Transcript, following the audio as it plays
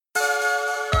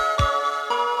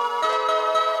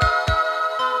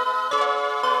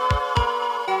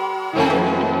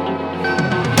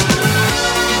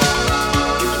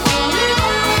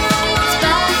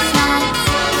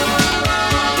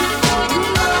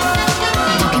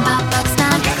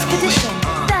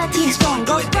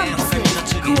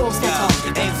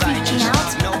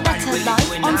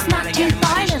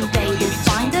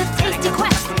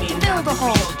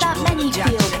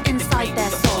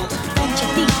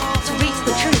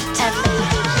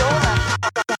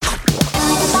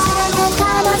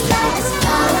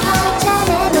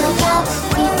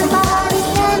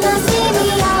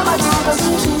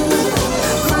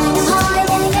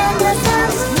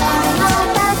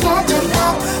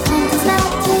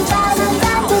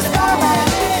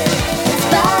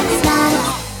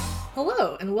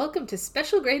welcome to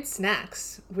Special Grade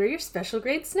Snacks. We're your Special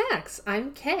Grade Snacks.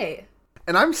 I'm Kay.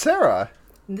 And I'm Sarah.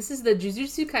 And this is the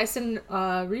Jujutsu Kaisen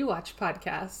rewatch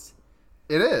podcast.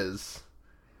 It is.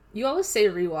 You always say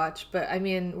rewatch, but I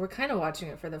mean, we're kind of watching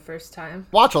it for the first time.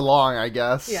 Watch along, I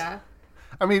guess. Yeah.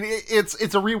 I mean, it's a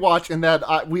rewatch in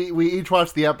that we each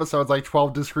watch the episodes like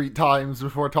 12 discrete times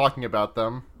before talking about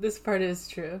them. This part is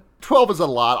true. 12 is a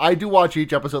lot. I do watch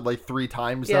each episode like 3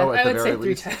 times, though, at the very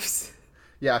least. I would say 3 times.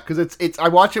 Yeah, because it's I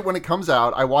watch it when it comes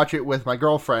out, I watch it with my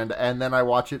girlfriend, and then I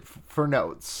watch it for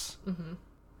notes. Mm-hmm.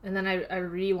 And then I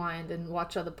rewind and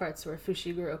watch other parts where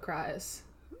Fushiguro cries.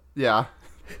 Yeah.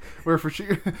 where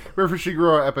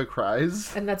Fushiguro epic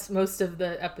cries. And that's most of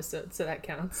the episode, so that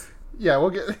counts. Yeah,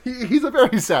 he's a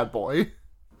very sad boy.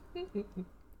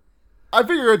 I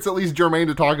figure it's at least germane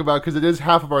to talk about because it is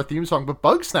half of our theme song, but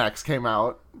Bugsnax came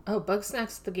out. Oh,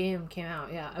 Bugsnax, the game, came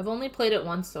out, yeah. I've only played it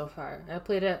once so far. I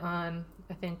played it on,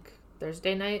 I think,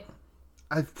 Thursday night.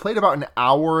 I've played about an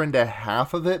hour and a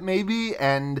half of it, maybe,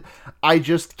 and I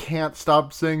just can't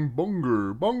stop saying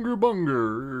bunger, bunger,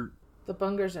 bunger. The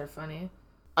bungers are funny.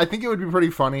 I think it would be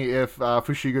pretty funny if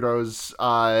Fushiguro's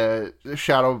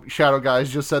shadow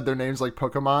guys just said their names like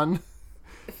Pokemon.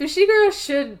 Fushiguro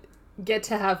should get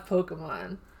to have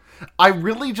Pokemon. I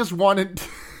really just wanted...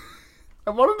 I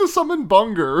wanted to summon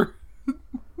Bunger.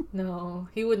 No,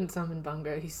 he wouldn't summon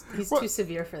Bunger. He's too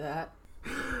severe for that.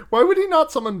 Why would he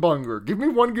not summon Bunger? Give me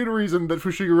one good reason that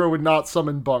Fushiguro would not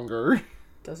summon Bunger.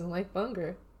 Doesn't like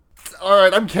Bunger.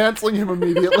 Alright, I'm canceling him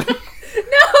immediately.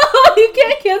 No, you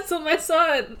can't cancel my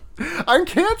son. I'm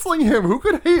canceling him. Who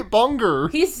could hate Bunger?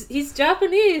 He's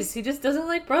Japanese. He just doesn't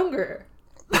like Bunger.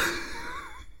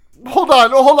 Hold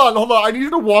on. I need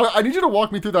you to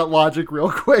walk me through that logic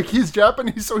real quick. He's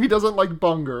Japanese, so he doesn't like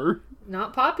Bunger.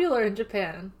 Not popular in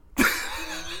Japan.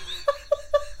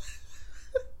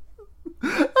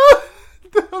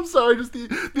 I'm sorry, just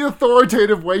the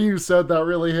authoritative way you said that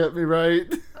really hit me,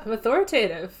 right? I'm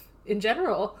authoritative in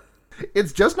general.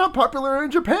 It's just not popular in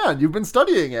Japan. You've been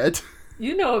studying it.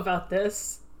 You know about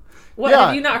this. What, yeah.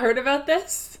 Have you not heard about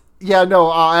this? Yeah,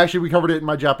 no, actually we covered it in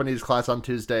my Japanese class on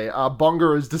Tuesday.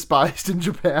 Bunger is despised in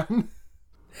Japan.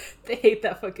 They hate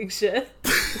that fucking shit.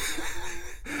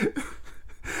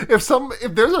 If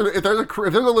there's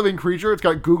a living creature, it's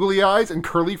got googly eyes and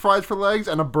curly fries for legs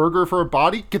and a burger for a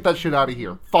body, get that shit out of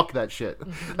here. Fuck that shit.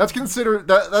 Mm-hmm.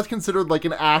 That's considered like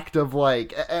an act of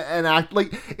like an act,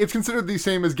 like it's considered the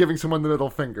same as giving someone the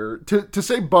middle finger. To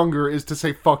say Bunger is to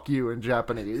say fuck you in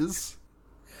Japanese.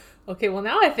 Okay, well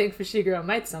now I think Fushiguro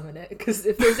might summon it, because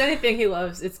if there's anything he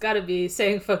loves, it's gotta be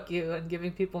saying fuck you and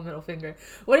giving people middle finger.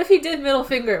 What if he did middle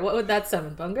finger? What would that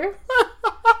summon? Bunger?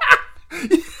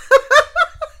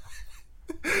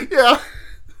 Yeah.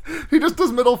 He just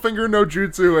does middle finger no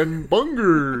jutsu and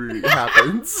Bunger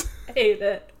happens. I hate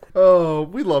it. Oh,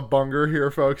 we love Bunger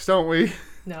here, folks, don't we?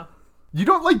 No. You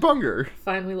don't like Bunger?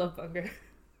 Fine, we love Bunger.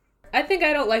 I think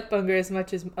I don't like Bunger as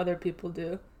much as other people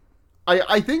do.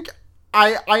 I think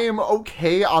I am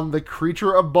okay on the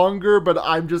creature of Bunger, but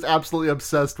I'm just absolutely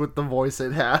obsessed with the voice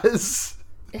it has.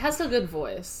 It has a good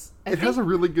voice. It has a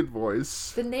really good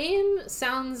voice. The name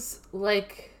sounds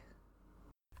like...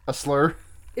 a slur?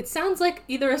 It sounds like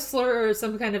either a slur or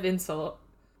some kind of insult.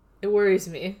 It worries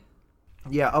me.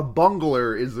 Yeah, a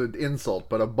bungler is an insult,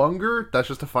 but a bunger, that's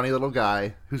just a funny little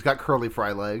guy who's got curly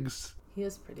fry legs. He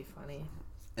is pretty funny.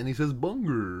 And he says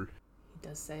bunger. He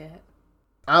does say it.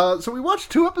 So we watched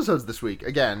 2 episodes this week,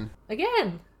 again.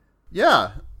 Again?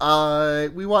 Yeah.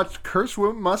 We watched Curse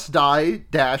Woman Must Die,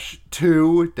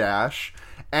 -2,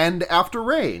 and After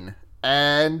Rain.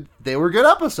 And they were good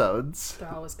episodes.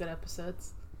 They're always good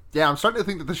episodes. Yeah, I'm starting to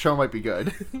think that the show might be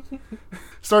good.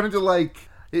 Starting to, like...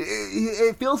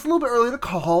 It feels a little bit early to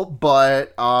call,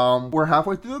 but we're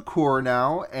halfway through the core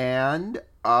now, and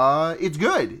it's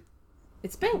good.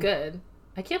 It's been good.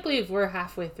 I can't believe we're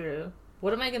halfway through.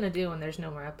 What am I going to do when there's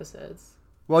no more episodes?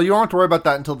 Well, you don't have to worry about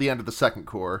that until the end of the second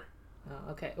core.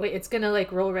 Oh, okay. Wait, it's going to,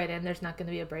 like, roll right in? There's not going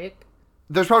to be a break?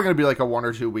 There's probably going to be, like, a 1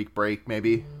 or 2 week break,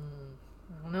 maybe.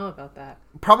 I don't know about that.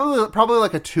 Probably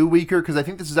like a 2-weeker, because I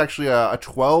think this is actually a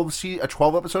 12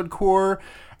 episode core,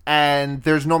 and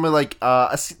there's normally, like,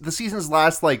 the seasons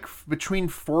last, like, between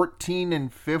 14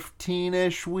 and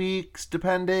 15-ish weeks,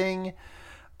 depending.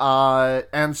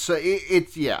 And so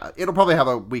it'll probably have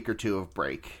a week or 2 of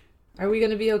break. Are we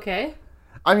going to be okay?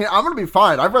 I mean, I'm going to be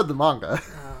fine. I've read the manga.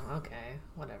 Oh, okay.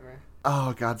 Whatever.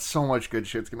 Oh, God, so much good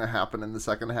shit's going to happen in the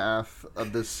second half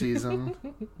of this season.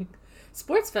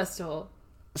 Sports Festival.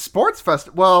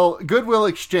 Well, Goodwill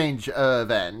Exchange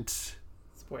event.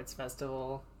 Sports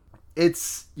Festival.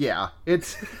 It's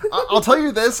I'll tell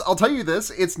you this,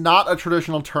 it's not a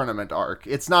traditional tournament arc.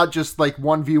 It's not just like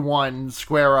 1v1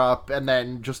 square up and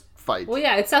then just fight. Well,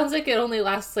 yeah, it sounds like it only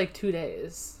lasts like 2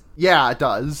 days. Yeah, it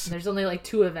does. There's only like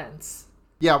 2 events.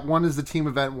 Yeah, one is the team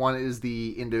event, one is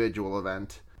the individual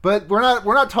event. But we're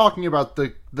not talking about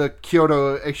the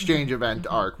Kyoto Exchange event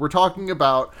arc. We're talking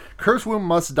about Curse Womb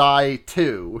Must Die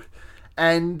 2.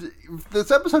 And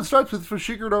this episode starts with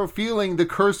Fushiguro feeling the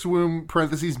Curse Womb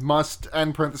 (must)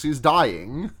 and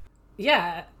dying.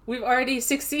 Yeah, we've already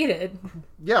succeeded.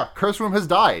 Yeah, Curse Womb has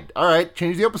died. All right,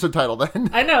 change the episode title then.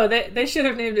 I know, they should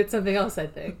have named it something else, I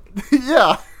think.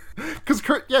 Yeah, because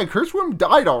Curse Womb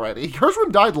died already. Curse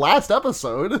Womb died last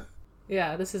episode.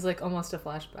 Yeah, this is like almost a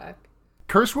flashback.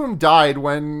 Curse Womb died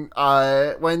when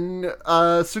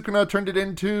Sukuna turned it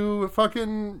into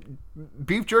fucking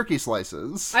beef jerky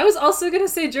slices. I was also gonna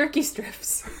say jerky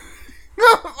strips.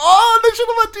 Oh, they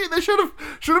should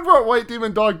have brought White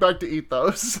Demon Dog back to eat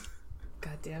those.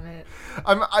 God damn it.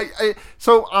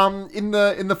 In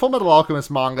the Full Metal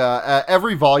Alchemist manga,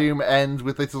 every volume ends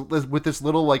with this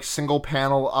little like single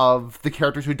panel of the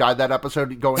characters who died that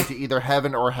episode going to either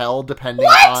heaven or hell, depending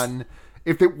on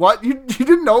if they you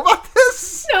didn't know about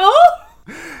this? No.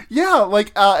 Yeah,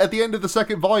 like at the end of the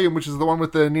second volume, which is the one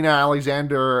with the Nina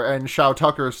Alexander and Shao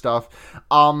Tucker stuff,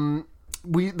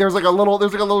 there's like a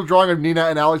little drawing of Nina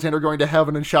and Alexander going to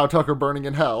heaven and Shao Tucker burning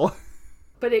in hell.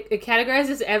 But it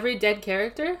categorizes every dead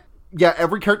character? Yeah,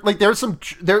 every character. Like there's you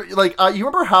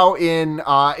remember how in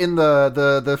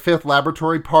the fifth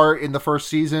laboratory part in the first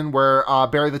season where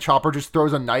Barry the Chopper just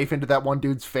throws a knife into that one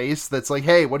dude's face that's like,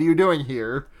 "Hey, what are you doing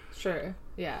here?" Sure.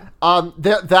 Yeah.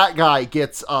 That guy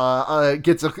gets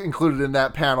included in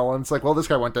that panel, and it's like, well, this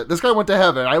guy went to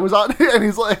heaven. I was on, and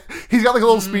he's got like a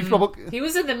little speech bubble. He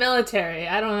was in the military.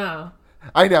 I don't know.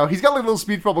 I know. He's got like a little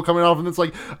speech bubble coming off, and it's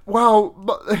like, wow.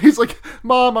 He's like,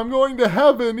 Mom, I'm going to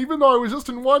heaven, even though I was just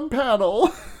in one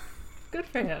panel. Good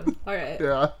for him. All right.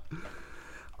 Yeah.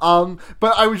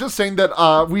 But I was just saying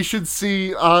that we should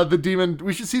see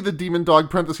the demon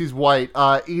dog (white)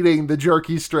 eating the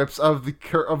jerky strips of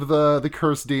the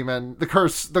curse demon, the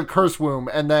curse womb,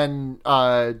 and then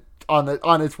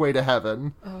on its way to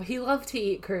heaven. Oh, he loved to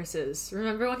eat curses.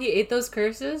 Remember when he ate those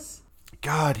curses?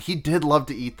 God, he did love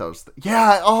to eat those.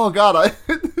 Yeah. Oh God,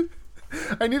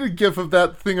 I need a gif of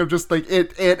that thing of just like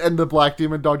it and the black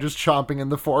demon dog just chomping in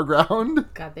the foreground.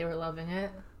 God, they were loving it.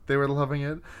 They were loving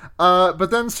it. But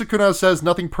then Sukuna says,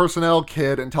 "Nothing personnel,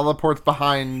 kid," and teleports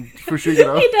behind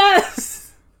Fushiguro. He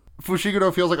does!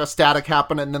 Fushiguro feels like a static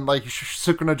happen, and then like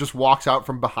Sukuna just walks out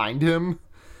from behind him.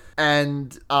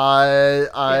 And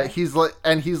he's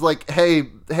like, hey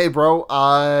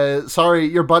bro, sorry,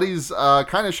 your buddy's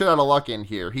kind of shit out of luck in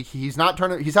here. He's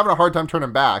having a hard time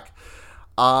turning back.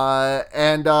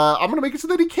 And I'm gonna make it so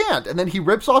that he can't. And then he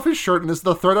rips off his shirt, and this is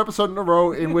the third episode in a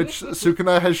row in which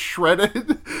Sukuna has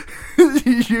shredded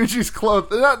Yuji's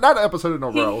clothes. Not an episode in a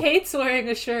row. He hates wearing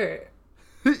a shirt.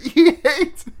 He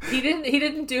hates. He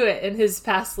didn't do it in his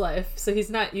past life, so he's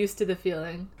not used to the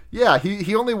feeling. Yeah,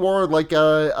 he only wore like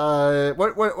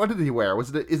what did he wear?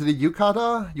 Is it a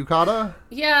yukata? Yukata?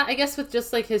 Yeah, I guess with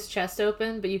just like his chest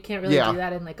open, but you can't really do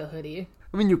that in like a hoodie.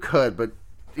 I mean, you could, but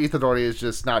Itadori is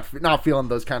just not feeling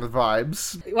those kind of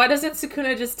vibes. Why doesn't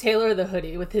Sukuna just tailor the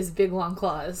hoodie with his big long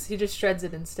claws? He just shreds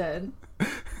it instead.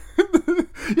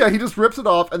 Yeah, he just rips it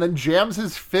off and then jams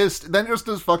his fist, then just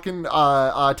his fucking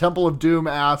Temple of Doom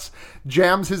ass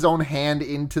jams his own hand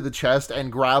into the chest and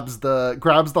grabs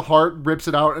the heart, rips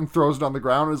it out and throws it on the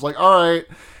ground and is like, all right,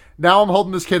 now I'm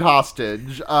holding this kid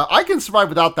hostage. I can survive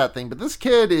without that thing, but this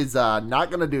kid is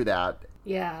not gonna do that.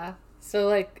 Yeah, so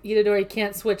like Itadori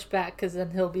can't switch back because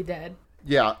then he'll be dead.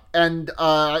 Yeah, and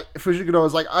Fushiguro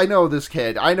is like, I know this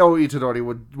kid. I know Itadori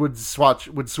would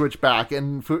switch back,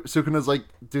 and Sukuna's like,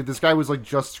 dude, this guy was like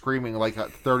just screaming like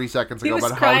 30 seconds ago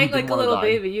about how he didn't want to die. He was crying like a little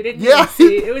baby. You didn't even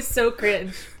see. It was so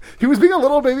cringe. He was being a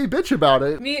little baby bitch about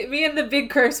it. Me and the big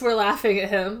curse were laughing at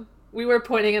him. We were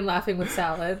pointing and laughing with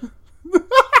salad.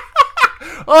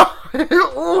 Oh,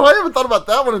 I haven't thought about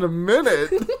that one in a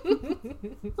minute.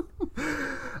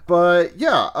 But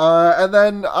yeah, and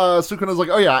then Sukuna's like,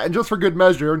 oh yeah, and just for good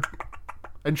measure,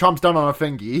 and chomps down on a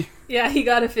fingy. Yeah, he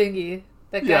got a fingy.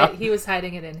 That guy, he was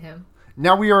hiding it in him.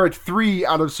 Now we are at 3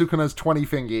 out of Sukuna's 20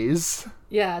 fingies.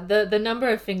 Yeah, the number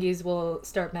of fingies will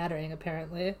start mattering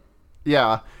apparently.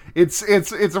 Yeah, it's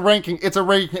a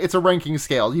ranking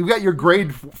scale. You got your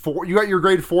grade 4. You got your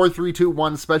grade 4, 3, 2,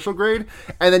 1 special grade,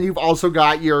 and then you've also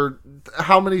got your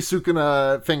how many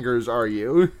Sukuna fingers are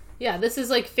you? Yeah, this is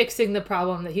like fixing the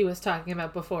problem that he was talking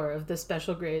about before of the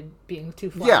special grade being too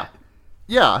flat.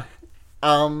 Yeah.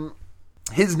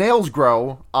 his nails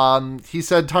grow. He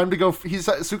said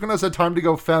Sukuna said time to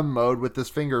go femme mode with this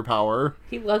finger power.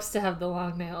 He loves to have the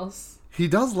long nails. He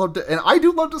does love to, and I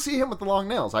do love to see him with the long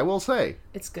nails, I will say.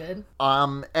 It's good.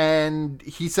 And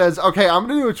he says, okay, I'm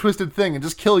gonna do a twisted thing and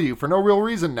just kill you for no real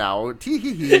reason now.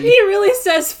 Tee-hee-hee. He really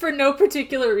says for no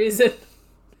particular reason.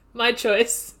 My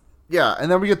choice. Yeah, and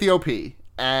then we get the OP,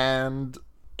 and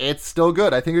it's still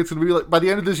good. I think it's gonna be like, by the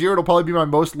end of this year, it'll probably be my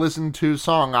most listened to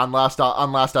song on Last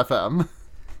FM.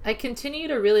 I continue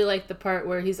to really like the part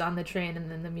where he's on the train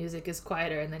and then the music is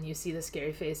quieter and then you see the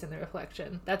scary face in the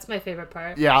reflection. That's my favorite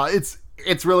part. Yeah, it's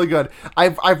really good.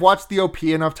 I've watched the OP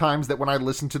enough times that when I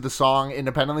listen to the song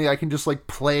independently, I can just like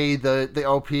play the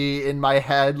OP in my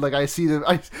head. Like I see the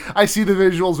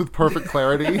visuals with perfect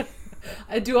clarity.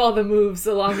 I do all the moves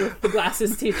along with the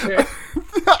glasses teacher.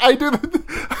 I do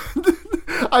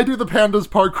the pandas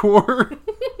parkour.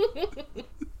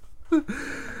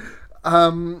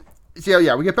 So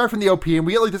yeah, we get back from the OP and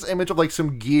we get like this image of like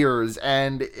some gears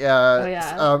and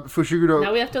Fushiguro.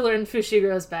 Now we have to learn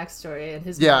Fushigro's backstory and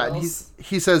his and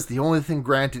he says the only thing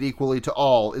granted equally to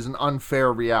all is an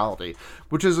unfair reality,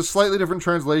 which is a slightly different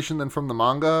translation than from the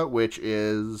manga, which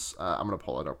is I'm gonna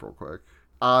pull it up real quick.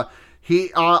 I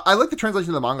like the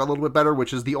translation of the manga a little bit better,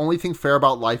 which is the only thing fair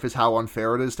about life is how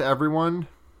unfair it is to everyone.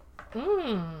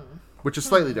 Which is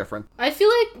slightly different. I feel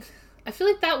like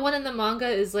that one in the manga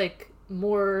is like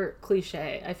more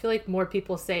cliche. I feel like more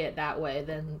people say it that way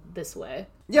than this way.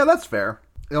 Yeah, that's fair.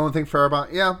 The only thing fair about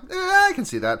I can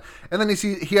see that. And then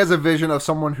he has a vision of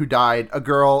someone who died, a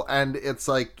girl, and it's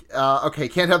like okay,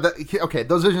 can't have that. Okay,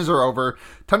 those visions are over.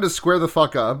 Time to square the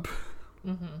fuck up.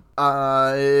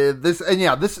 This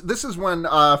is when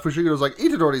Fushiguro's like,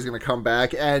 Itadori's gonna come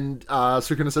back, and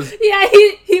Sukuna says, yeah,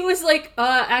 he was like,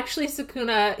 actually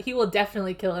Sukuna, he will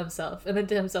definitely kill himself. And then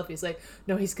to himself he's like,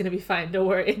 no, he's gonna be fine, don't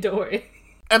worry.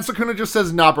 And Sukuna just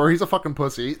says, nah bro, he's a fucking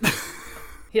pussy.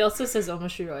 He also says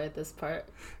omoshiroi at this part.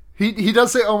 He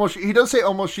does say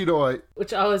omoshiroi,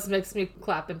 which always makes me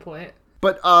clap and point.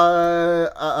 But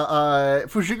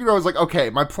Fushiguro is like,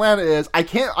 okay, my plan is I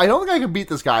don't think I can beat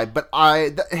this guy, but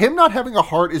him not having a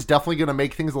heart is definitely going to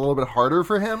make things a little bit harder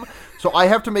for him. So I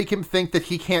have to make him think that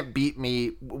he can't beat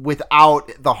me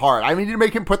without the heart. I need to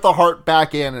make him put the heart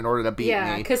back in order to beat me.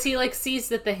 Yeah, because he like sees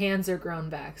that the hands are grown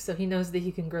back, so he knows that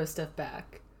he can grow stuff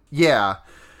back. Yeah.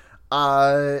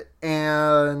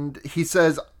 And he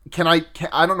says, I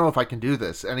don't know if I can do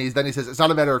this. And then he says, it's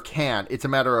not a matter of can, it's a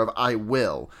matter of I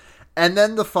will. And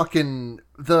then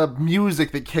the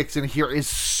music that kicks in here is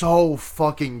so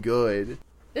fucking good.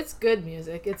 It's good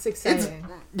music. It's exciting.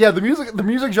 The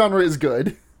music genre is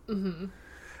good. Mm-hmm.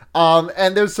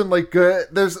 And there's some like good.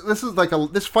 This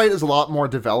fight is a lot more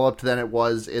developed than it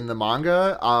was in the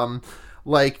manga.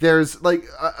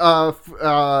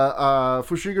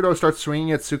 Fushiguro starts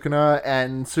swinging at Sukuna,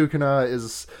 and Sukuna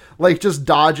is like just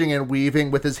dodging and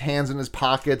weaving with his hands in his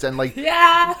pockets, and like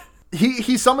yeah.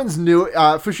 He summons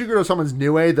Fushiguro summons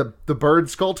Nue, the bird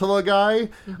Skulltula guy,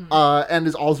 and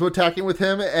is also attacking with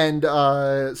him, and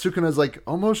Sukuna's like,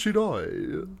 almost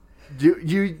shiroi. You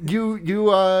use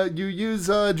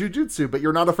jujutsu, but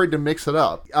you're not afraid to mix it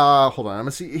up. Hold on, I'm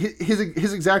gonna see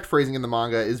his exact phrasing in the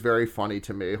manga is very funny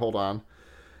to me. Hold on.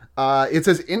 It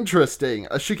says, interesting,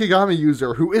 a Shikigami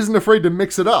user who isn't afraid to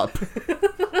mix it up.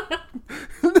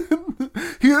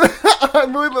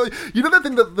 I'm really like, you know that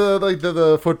thing that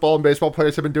the football and baseball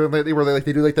players have been doing lately, where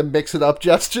they do like the mix it up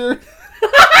gesture.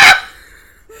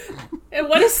 And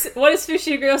what is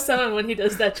Fushiguro summon when he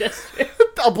does that gesture?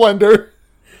 A blender.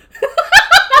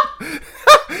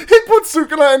 He puts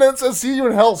Sukuna in it and says, "See you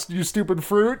in hell, you stupid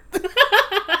fruit."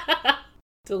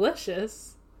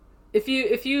 Delicious. If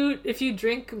you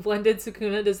drink blended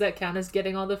Sukuna, does that count as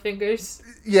getting all the fingers?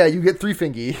 Yeah, you get 3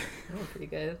 fingy. Oh, pretty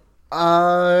good.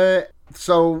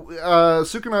 So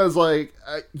Sukuna is like,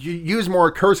 you use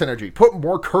more curse energy. Put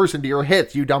more curse into your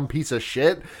hits, you dumb piece of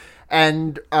shit.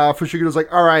 And Fushiguro's like,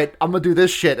 all right, I'm gonna do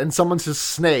this shit. And summons his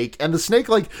snake, and the snake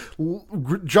like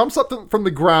jumps up from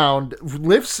the ground,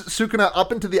 lifts Sukuna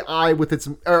up into the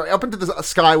up into the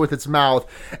sky with its mouth,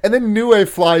 and then Nue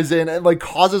flies in and like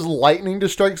causes lightning to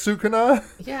strike Sukuna.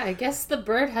 Yeah, I guess the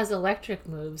bird has electric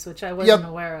moves, which I wasn't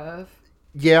aware of.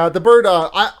 Yeah, the bird.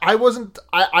 I was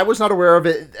not aware of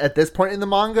it at this point in the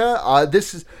manga.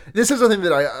 This is something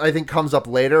that I think comes up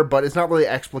later, but it's not really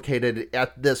explicated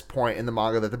at this point in the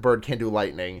manga that the bird can do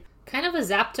lightning. Kind of a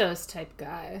Zapdos type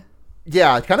guy.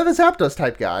 Yeah, kind of a Zapdos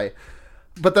type guy.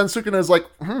 But then Sukuna is like,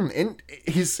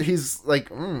 he's like,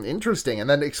 interesting, and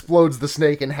then explodes the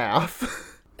snake in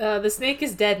half. The snake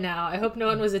is dead now. I hope no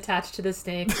one was attached to the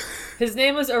snake. His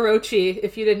name was Orochi,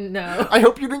 if you didn't know. I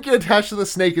hope you didn't get attached to the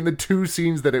snake in the 2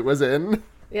 scenes that it was in.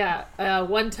 Yeah,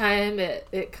 one time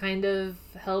it kind of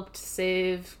helped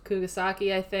save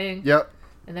Kugasaki, I think. Yep.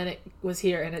 And then it was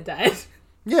here and it died.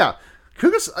 Yeah.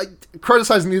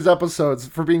 Criticizing these episodes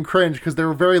for being cringe because they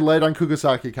were very light on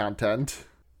Kugasaki content.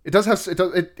 It does have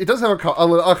a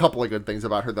couple of good things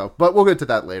about her though, but we'll get to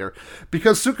that later.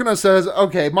 Because Sukuna says,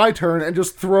 "Okay, my turn," and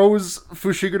just throws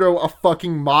Fushiguro a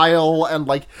fucking mile, and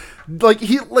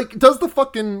he does the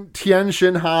fucking Tien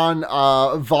Shinhan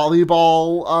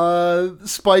volleyball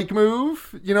spike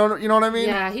move. You know what I mean?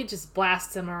 Yeah, he just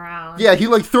blasts him around. Yeah, he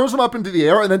throws him up into the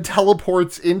air and then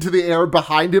teleports into the air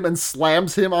behind him and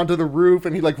slams him onto the roof,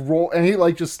 and he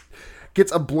just gets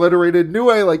obliterated.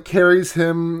 Nue carries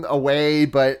him away,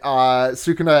 but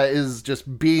Sukuna is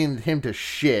just beating him to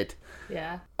shit.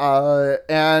 Yeah.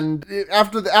 And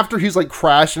after he's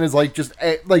crashed and is just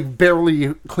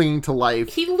barely clinging to life,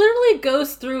 he literally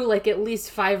goes through at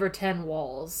least 5 or 10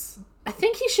 walls. I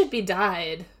think he should be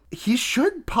died. He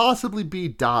should possibly be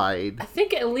died. I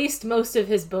think at least most of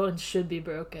his bones should be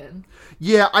broken.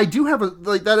 Yeah, I do have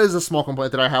that is a small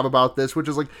complaint that I have about this, which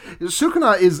is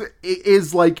Sukuna is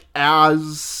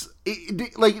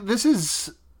this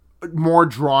is more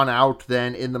drawn out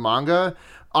than in the manga.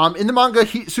 In the manga,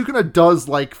 Sukuna does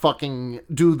fucking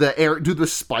do the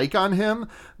spike on him,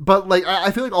 but I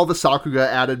feel all the Sakuga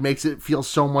added makes it feel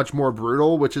so much more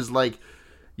brutal, which is I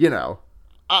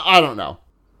don't know.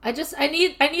 I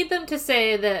need them to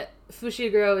say that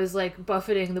Fushiguro is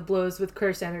buffeting the blows with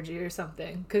curse energy or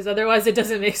something, because otherwise it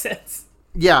doesn't make sense.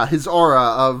 Yeah, his aura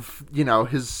of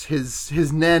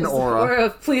his Nen aura. Aura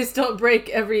of please don't break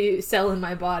every cell in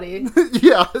my body.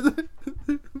 Yeah.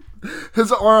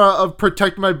 His aura of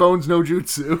protect my bones no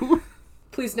jutsu.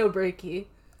 Please no breaky.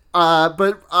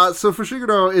 So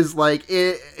Fushiguro is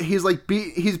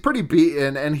he's pretty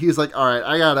beaten, and he's all right,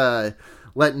 I gotta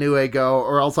let Nue go,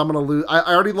 or else I'm gonna lose. I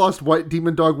already lost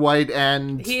Demon Dog White,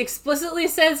 and he explicitly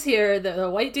says here that the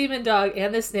White Demon Dog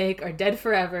and the snake are dead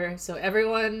forever, so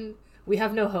everyone, we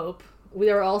have no hope. We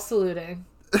are all saluting.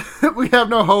 We have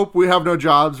no hope, we have no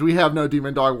jobs, we have no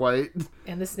Demon Dog White.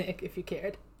 And the snake, if you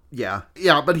cared. Yeah,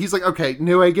 but he's okay,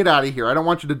 Nue, get out of here, I don't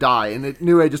want you to die, and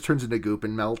Nue just turns into goop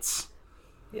and melts.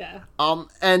 Yeah.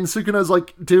 And Sukuna's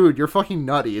dude, you're fucking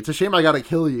nutty. It's a shame I gotta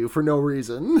kill you for no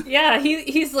reason. Yeah,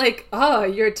 he's oh,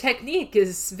 your technique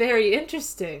is very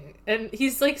interesting. And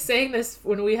he's saying this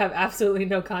when we have absolutely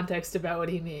no context about what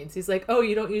he means. He's oh,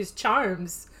 you don't use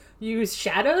charms, you use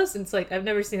shadows? And it's I've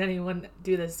never seen anyone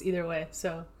do this either way,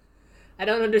 so I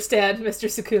don't understand, Mr.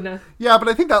 Sukuna. Yeah, but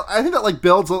I think that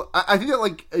builds. I think that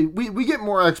we get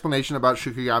more explanation about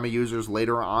Shikigami users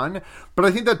later on, but I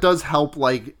think that does help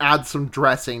add some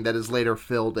dressing that is later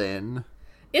filled in.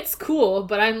 It's cool,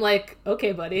 but I'm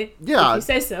okay, buddy. Yeah, if you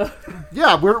say so.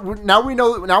 Yeah, now we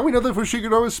know that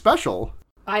Fushiguro is special.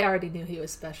 I already knew he was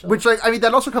special. Which,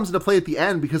 that also comes into play at the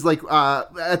end, because,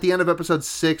 at the end of episode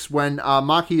 6, when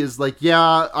Maki is you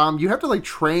have to,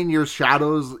 train your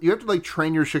shadows, you have to,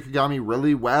 train your Shikigami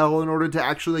really well in order to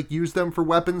actually, use them for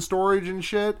weapon storage and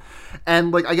shit.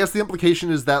 And, I guess the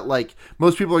implication is that,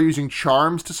 most people are using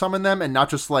charms to summon them and not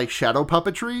just, shadow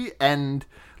puppetry, and...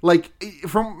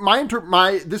 from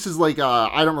my this is I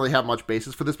don't really have much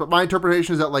basis for this, but my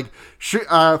interpretation is that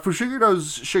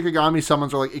Fushiguro's Shikigami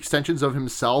summons are extensions of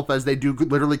himself, as they do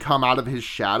literally come out of his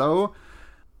shadow,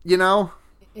 Yeah,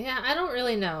 I don't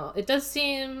really know. It does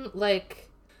seem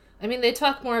they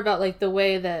talk more about the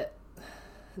way that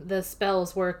the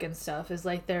spells work and stuff is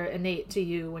they're innate to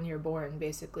you when you're born,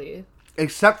 basically.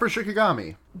 Except for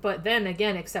Shikigami. But then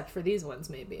again, except for these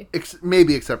ones, maybe.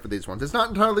 Maybe except for these ones. It's not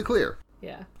entirely clear.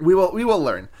 Yeah. We will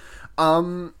learn.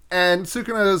 And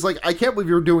Sukuna is I can't believe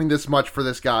you're doing this much for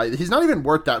this guy. He's not even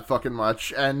worth that fucking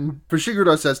much. And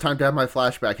Fushiguro says, time to have my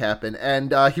flashback happen.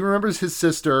 And he remembers his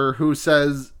sister, who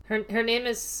says... Her name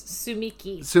is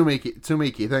Sumiki.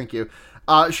 Tsumiki, thank you.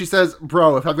 She says,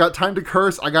 bro, if I've got time to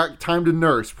curse, I got time to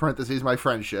nurse, parentheses, my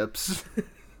friendships.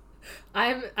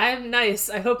 I'm nice.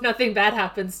 I hope nothing bad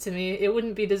happens to me. It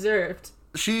wouldn't be deserved.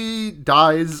 She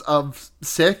dies of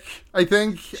sick, I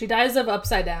think. She dies of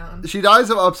upside down.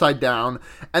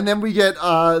 And then we get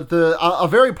a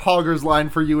very poggers line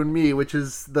for you and me, which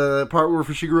is the part where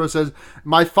Fushiguro says,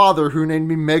 my father, who named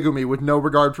me Megumi with no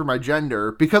regard for my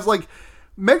gender. Because,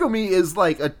 Megumi is,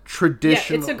 a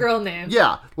traditional... Yeah, it's a girl name.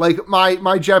 Yeah,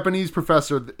 my Japanese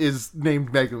professor is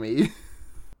named Megumi.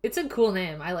 It's a cool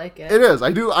name. I like it. It is.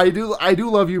 I do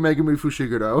love you, Megumi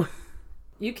Fushiguro.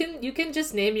 You can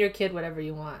just name your kid whatever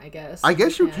you want, I guess. I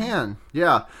guess you can.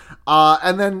 Yeah.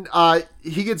 And then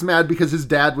he gets mad because his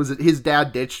dad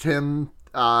ditched him.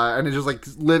 And is just like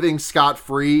living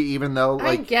scot-free, even though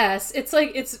like... I guess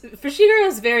Fushiguro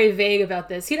is very vague about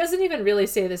this. He doesn't even really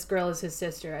say this girl is his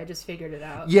sister. I just figured it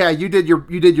out. Yeah, you did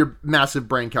your massive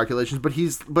brain calculations,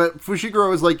 but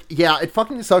Fushiguro is like, yeah, it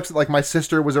fucking sucks that like my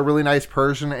sister was a really nice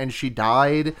person and she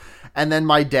died, and then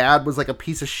my dad was like a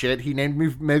piece of shit. He named me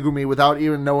Megumi without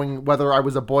even knowing whether I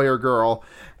was a boy or girl,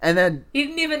 and then he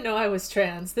didn't even know I was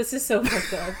trans. This is so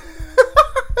fucked up.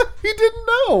 He didn't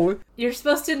know. You're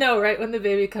supposed to know right when the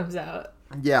baby comes out.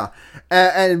 Yeah,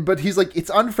 but he's like,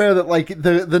 it's unfair that like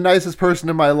the nicest person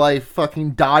in my life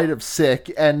fucking died of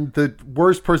sick, and the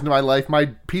worst person in my life,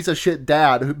 my piece of shit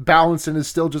dad, who balanced and is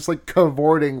still just like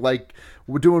cavorting, like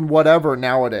we're doing whatever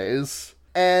nowadays.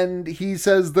 And he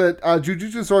says that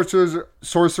jujutsu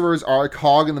sorcerers are a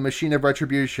cog in the machine of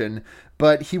retribution,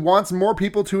 but he wants more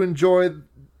people to enjoy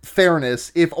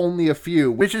fairness, if only a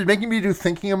few, which is making me do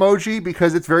thinking emoji,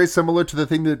 because it's very similar to the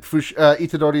thing that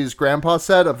Itadori's grandpa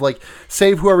said of like,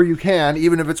 save whoever you can,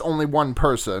 even if it's only one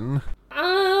person.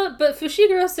 But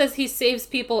Fushiguro says he saves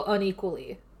people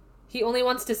unequally. He only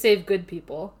wants to save good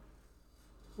people,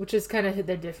 which is kind of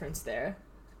the difference there.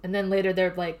 And then later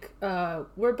they're like,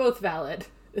 we're both valid,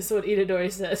 is what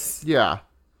Itadori says. Yeah.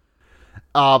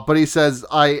 But he says,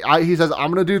 he says,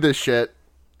 I'm gonna do this shit.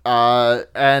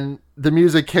 And the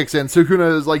music kicks in.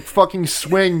 Sukuna is like, fucking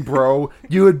swing, bro.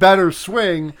 You had better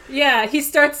swing. Yeah, he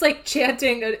starts like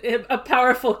chanting a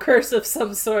powerful curse of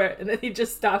some sort, and then he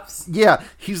just stops. Yeah,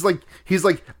 he's like,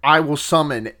 I will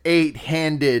summon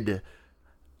 8-handed.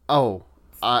 Oh.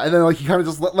 And then like he kind of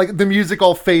just like the music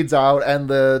all fades out, and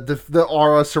the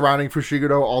aura surrounding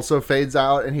Fushiguro also fades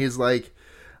out, and he's like,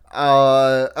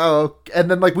 oh, and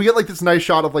then like we get like this nice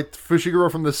shot of like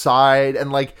Fushiguro from the side,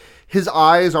 and like his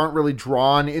eyes aren't really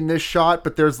drawn in this shot,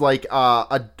 but there's like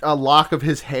a lock of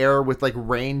his hair with like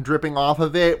rain dripping off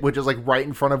of it, which is like right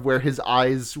in front of where his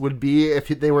eyes would be if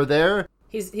they were there.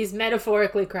 He's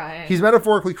metaphorically crying. He's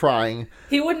metaphorically crying.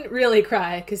 He wouldn't really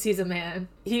cry because he's a man.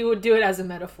 He would do it as a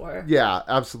metaphor. Yeah,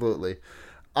 absolutely.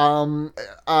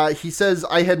 He says,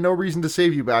 I had no reason to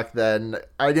save you back then.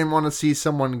 I didn't want to see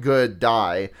someone good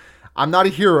die. I'm not a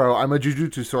hero, I'm a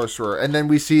jujutsu sorcerer. And then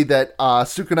we see that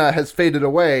Sukuna has faded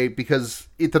away because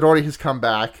Itadori has come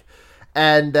back.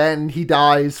 And then he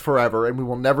dies forever, and we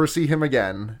will never see him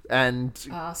again. And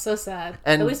so sad.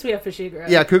 And at least we have Fushiguro.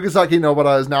 Yeah, Kugisaki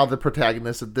Nobara is now the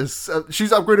protagonist of this.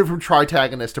 She's upgraded from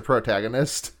tritagonist to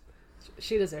protagonist.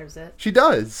 She deserves it. She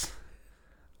does.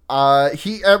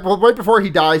 Right before he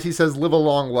dies, he says, "Live a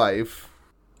long life."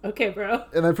 Okay, bro.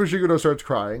 And then Fushiguro starts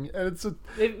crying, and it's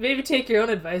maybe take your own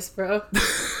advice, bro.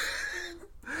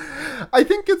 I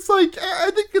think it's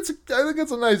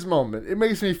a nice moment. It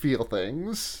makes me feel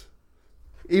things.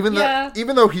 Even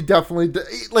though he definitely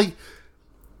like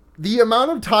the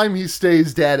amount of time he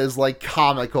stays dead is like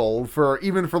comical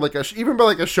even by like a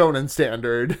shonen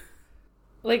standard.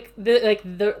 Like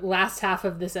the last half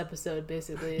of this episode,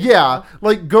 basically. Yeah,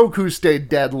 like Goku stayed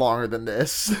dead longer than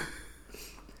this.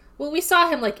 Well, we saw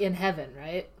him like in heaven,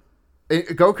 right?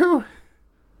 Goku?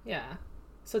 Yeah.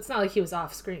 So it's not like he was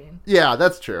off screen. Yeah,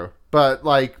 that's true. But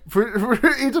like for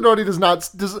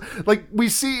Itadori like we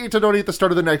see Itadori at the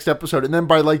start of the next episode, and then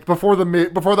by like before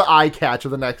the eye catch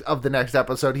of the next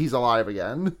episode, he's alive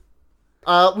again.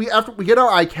 We get our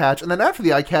eye catch, and then after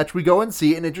the eye catch, we go and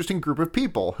see an interesting group of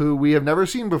people who we have never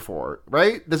seen before.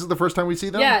 Right? This is the first time we see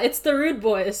them. Yeah, it's the Rude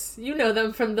Boys. You know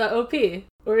them from the OP.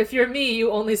 Or if you're me,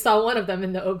 you only saw one of them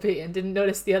in the OP and didn't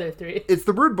notice the other three. It's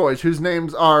the Rude Boys, whose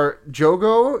names are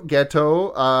Jogo,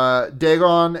 Geto,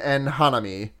 Dagon, and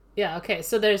Hanami. Yeah, okay.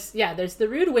 So there's the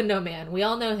Rude Window Man. We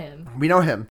all know him. We know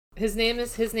him. His name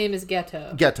is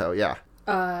Geto. Geto, yeah.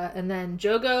 And then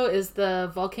Jogo is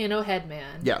the Volcano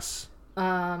Headman. Yes.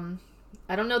 I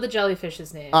don't know the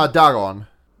jellyfish's name. Dagon.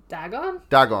 Dagon?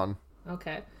 Dagon.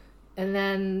 Okay. And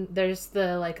then there's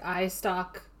the like eye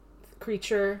stalk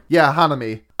creature. Yeah,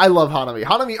 Hanami. I love Hanami.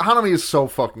 Hanami is so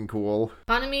fucking cool.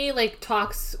 Hanami like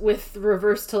talks with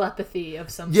reverse telepathy of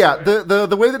some sort. Yeah,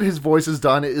 the way that his voice is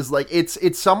done is like it's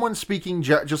someone speaking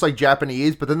just like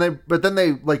Japanese, but then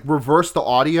they like reverse the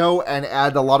audio and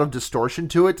add a lot of distortion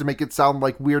to it to make it sound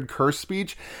like weird curse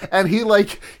speech. And he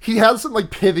has some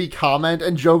like pithy comment,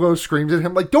 and Jogo screams at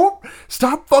him like, "Don't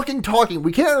stop fucking talking.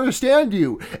 We can't understand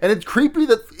you." And it's creepy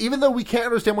that even though we can't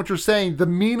understand what you're saying, the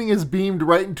meaning is beamed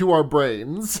right into our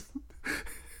brains.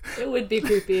 It would be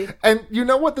creepy. And you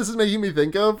know what this is making me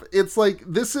think of? It's like,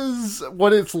 this is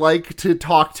what it's like to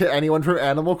talk to anyone from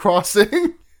Animal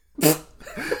Crossing.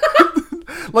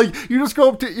 Like, you just go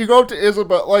up to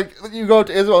Isabel,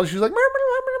 and she's like,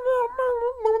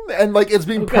 and like it's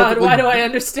being oh God, why do I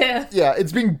understand? Yeah,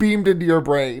 it's being beamed into your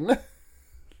brain.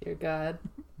 Dear God.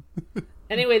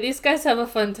 Anyway, these guys have a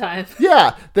fun time.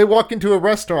 Yeah, they walk into a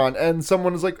restaurant and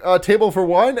someone is like, table for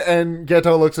one, and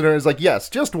Geto looks at her and is like, yes,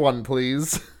 just one,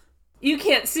 please. You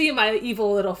can't see my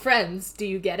evil little friends. Do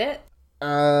you get it?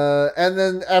 And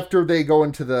then after they go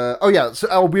into the... Oh, yeah,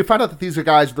 so we find out that these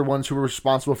guys are the ones who were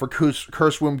responsible for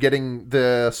Curseworm getting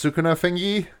the Sukuna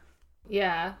thingy.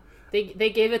 Yeah, they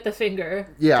gave it the finger.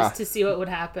 Yeah. Just to see what would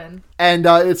happen. And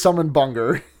it summoned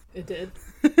Bunger. It did.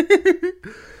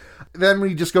 Then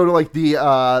we just go to, like,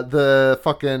 the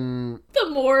fucking... The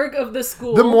morgue of the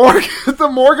school. The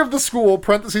morgue of the school,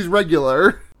 parentheses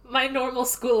regular. My normal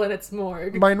school and its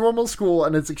morgue. My normal school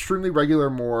and its extremely regular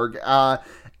morgue.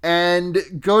 And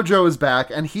Gojo is back,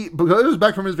 and Gojo's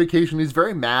back from his vacation. He's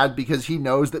very mad because he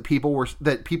knows that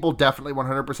people definitely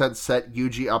 100% set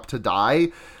Yuji up to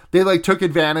die. They, like, took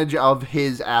advantage of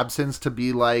his absence to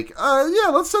be like, yeah,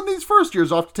 let's send these first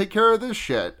years off to take care of this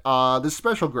shit. This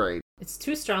special grade. It's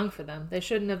too strong for them. They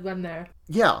shouldn't have been there.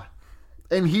 Yeah.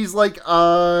 And he's like,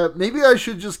 maybe I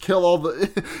should just kill all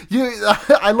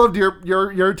the... I loved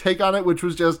your take on it, which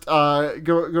was just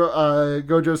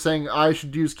Gojo saying, I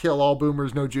should use kill all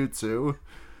boomers no jutsu.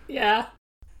 Yeah.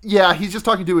 Yeah, he's just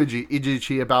talking to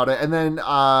Ijichi about it. And then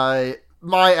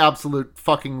my absolute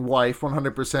fucking wife,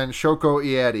 100%, Shoko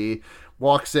Ieri,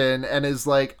 walks in and is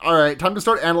like, all right, time to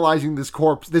start analyzing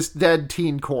this dead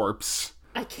teen corpse.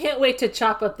 I can't wait to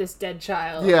chop up this dead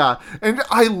child. Yeah, and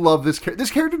I love this character.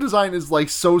 This character design is, like,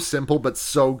 so simple but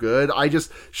so good.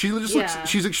 She just looks,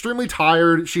 she's extremely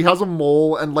tired. She has a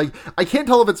mole, and, like, I can't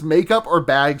tell if it's makeup or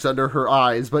bags under her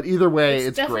eyes, but either way,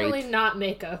 it's definitely great. Not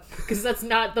makeup, because that's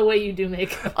not the way you do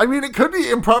makeup. I mean, it could be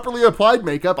improperly applied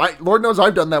makeup. Lord knows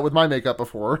I've done that with my makeup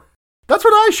before. That's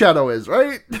what eyeshadow is,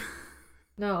 right?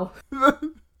 No.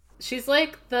 She's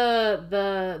like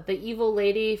the evil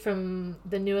lady from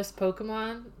the newest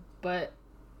Pokemon, but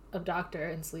a doctor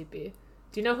and sleepy.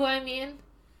 Do you know who I mean?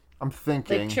 I'm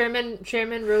thinking. Like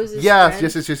Chairman Rose's Yes,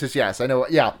 friend? yes. I know.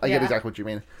 Yeah, I get exactly what you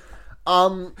mean.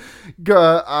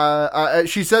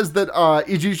 She says that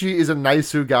Ijichi is a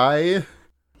Naisu guy.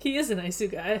 He is a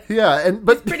Naisu guy. Yeah,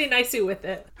 but he's pretty Naisu with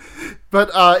it.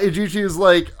 But Ijichi is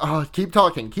like, keep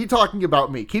talking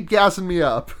about me, keep gassing me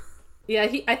up. Yeah,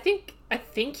 I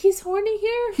think he's horny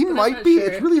here. He might be.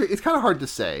 Sure. It's kind of hard to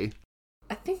say.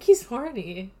 I think he's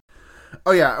horny.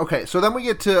 Oh yeah, okay. So then we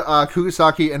get to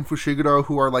Kugisaki and Fushiguro,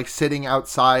 who are like sitting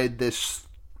outside this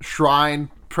shrine.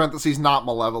 Parentheses, not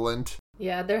malevolent.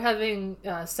 Yeah, they're having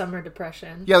summer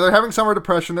depression. Yeah, they're having summer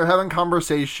depression. They're having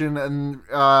conversation, and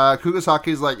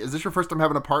Kugisaki's like, "Is this your first time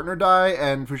having a partner die?"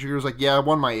 And Fushiguro's like, "Yeah,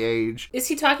 one my age." Is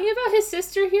he talking about his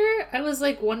sister here? I was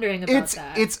like wondering about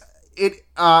that.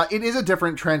 It is a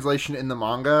different translation in the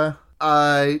manga.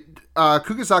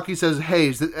 Kugisaki says,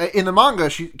 "Hey," in the manga,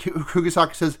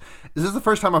 Kugisaki says, "Is this the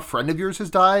first time a friend of yours has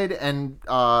died?" And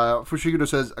Fushiguro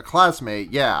says, "A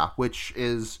classmate, yeah," which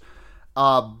is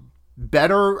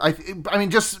better. I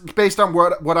mean, just based on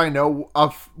what I know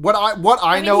of what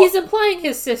I know. He's implying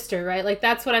his sister, right? Like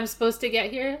that's what I'm supposed to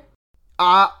get here.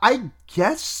 I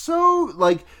guess so.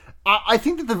 Like. I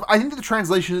think that the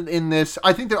translation in this,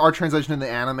 I think that our translation in the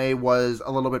anime was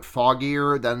a little bit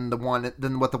foggier than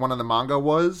what the one in the manga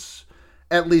was,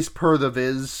 at least per the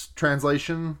Viz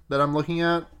translation that I'm looking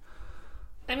at.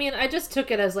 I mean, I just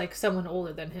took it as like someone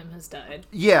older than him has died.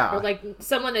 Yeah. Or like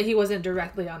someone that he wasn't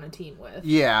directly on a team with.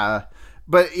 Yeah.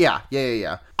 But yeah.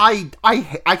 I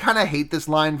kind of hate this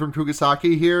line from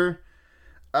Kugisaki here.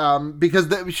 Because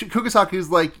Kugisaki is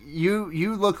like,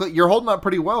 you look like you're holding up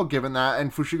pretty well given that,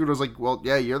 and Fushiguro's like, well,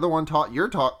 yeah, you're the one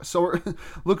so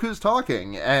look who's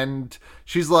talking. And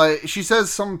she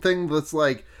says something that's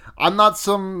like, I'm not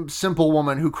some simple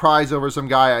woman who cries over some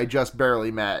guy I just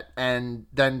barely met. And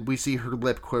then we see her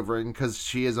lip quivering because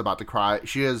she is about to cry.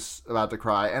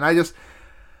 And I just,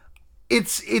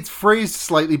 it's phrased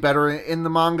slightly better in the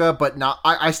manga, but not.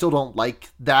 I still don't like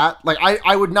that. Like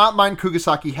I would not mind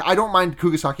Kugisaki. I don't mind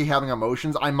Kugisaki having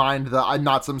emotions. I mind the I'm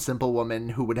not some simple woman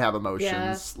who would have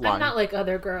emotions. Yeah, I'm not like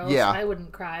other girls. Yeah, I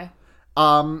wouldn't cry.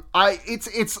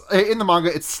 It's in the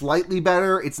manga. It's slightly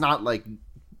better. It's not like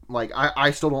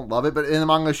I still don't love it, but in the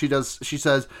manga she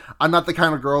says, I'm not the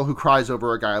kind of girl who cries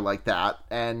over a guy like that.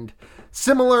 And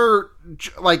similar,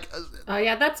 like. Oh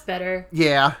yeah, that's better.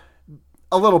 Yeah.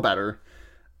 A little better,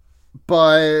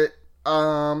 but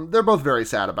they're both very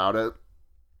sad about it.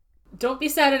 Don't be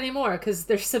sad anymore, because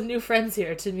there's some new friends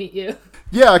here to meet you.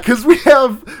 Yeah, because we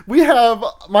have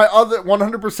my other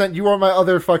 100%. You are my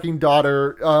other fucking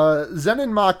daughter, Zen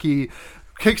and Maki.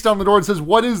 kicks down the door and says,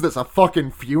 "What is this, a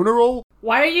fucking funeral?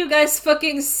 Why are you guys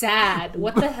fucking sad?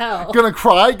 What the hell? Gonna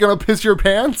cry? Gonna piss your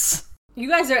pants?" You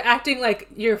guys are acting like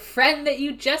your friend that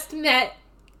you just met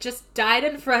just died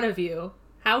in front of you.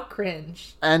 How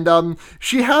cringe. And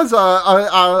she has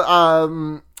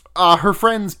her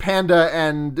friends Panda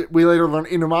and we later learn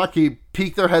Inumaki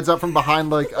peek their heads up from behind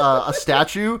like a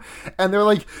statue, and they're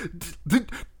like,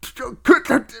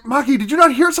 "Maki, did you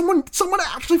not hear someone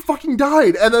actually fucking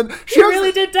died?" And then she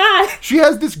really did die. She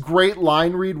has this great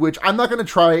line read, which I'm not going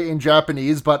to try in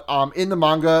Japanese, but in the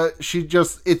manga, you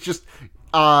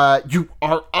are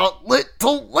a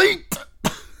little late.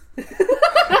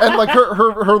 And like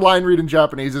her line read in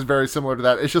Japanese is very similar to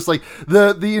that. It's just like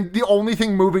the only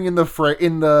thing moving in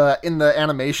the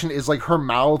animation is like her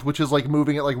mouth, which is like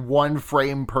moving at like 1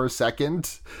 frame per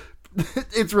second.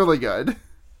 It's really good.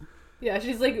 Yeah,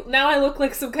 she's like, now I look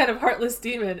like some kind of heartless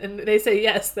demon, and they say,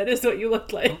 yes, that is what you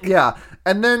look like. Yeah,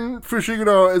 and then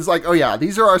Fushiguro is like, oh yeah,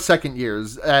 these are our second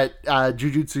years at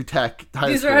Jujutsu Tech High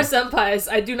These School. are our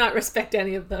senpais. I do not respect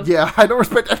any of them. Yeah, I don't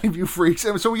respect any of you freaks.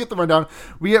 And so we get the rundown.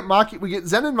 We get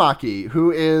Zenin Maki, who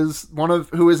is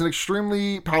an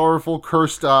extremely powerful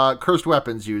cursed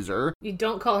weapons user. You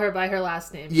don't call her by her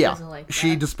last name. She doesn't like that.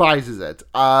 She despises it.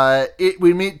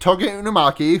 We meet Toge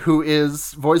Inumaki, who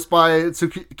is voiced by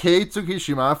Kei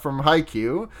Tsukishima from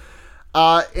Haikyuu.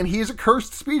 And he's a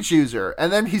cursed speech user.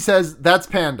 And then he says, "That's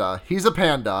Panda. He's a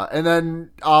panda." And then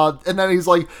he's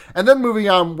like, and then moving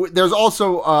on, there's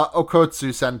also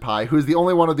Okotsu Senpai, who's the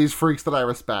only one of these freaks that I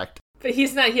respect. But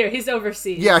he's not here. He's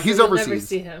overseas. Yeah, he's so overseas. You'll never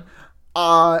see him.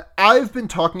 I've been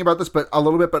talking about this, but a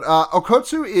little bit, but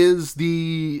Okotsu is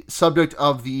the subject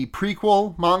of the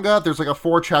prequel manga. There's like a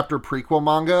 4-chapter prequel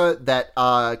manga that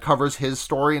covers his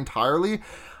story entirely.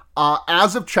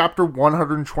 As of chapter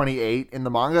 128 in the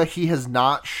manga, he has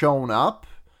not shown up.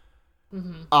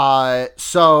 Mm-hmm.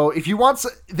 So if you want,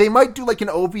 they might do like an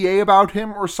OVA about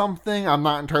him or something. I'm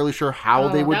not entirely sure how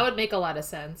they would. That would make a lot of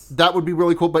sense. That would be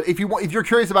really cool. But if you're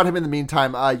curious about him in the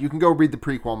meantime, you can go read the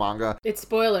prequel manga. It's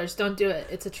spoilers. Don't do it.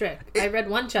 It's a trick. I read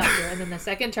 1 chapter and then the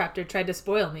 2nd chapter tried to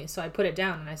spoil me, so I put it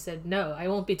down and I said, "No, I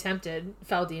won't be tempted,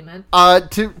 foul demon."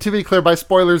 To be clear, by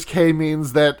spoilers, Kay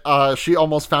means that she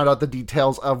almost found out the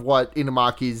details of what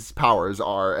Inumaki's powers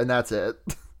are, and that's it.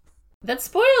 That's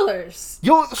spoilers.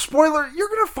 You're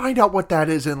gonna find out what that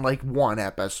is in like 1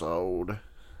 episode.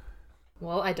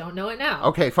 Well, I don't know it now.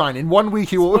 Okay, fine. In 1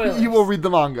 week you will read the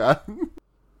manga.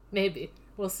 Maybe.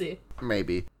 We'll see.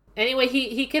 Maybe. Anyway,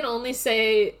 he can only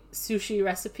say sushi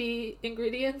recipe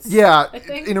ingredients. Yeah, I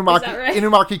think. Inumaki, Is that right?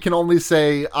 Inumaki can only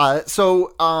say it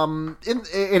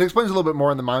explains a little bit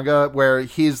more in the manga where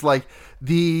he's like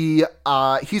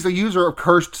he's a user of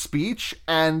cursed speech,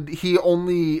 and he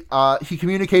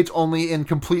communicates only in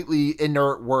completely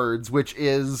inert words, which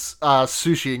is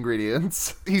sushi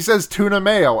ingredients. He says tuna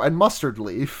mayo and mustard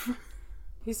leaf.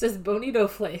 He says bonito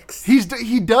flakes.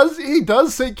 He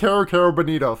does say Caro Caro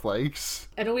bonito flakes.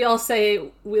 And we all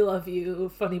say, "We love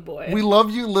you, funny boy." We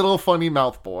love you, little funny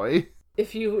mouth boy.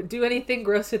 If you do anything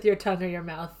gross with your tongue or your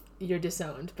mouth, you're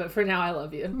disowned. But for now, I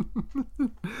love you.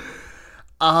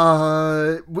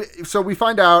 So we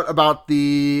find out about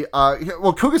the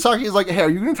Kugisaki is like, "Hey, are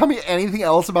you gonna tell me anything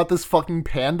else about this fucking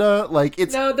panda?" Like,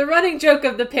 it's no. The running joke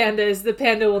of the panda is the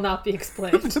panda will not be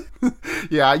explained.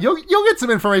 Yeah, you'll get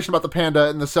some information about the panda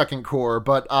in the 2nd core,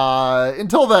 but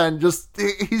until then, just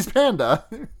he's panda.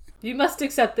 You must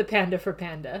accept the panda for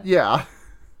panda. Yeah.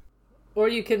 Or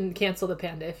you can cancel the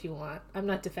panda if you want. I'm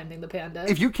not defending the panda.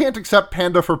 If you can't accept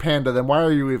panda for panda, then why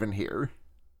are you even here?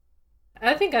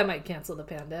 I think I might cancel the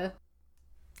panda.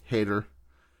 Hater.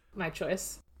 My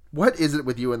choice. What is it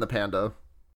with you and the panda?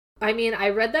 I mean, I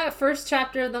read that 1st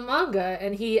chapter of the manga,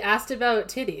 and he asked about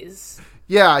titties.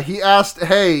 Yeah, he asked,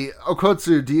 "Hey,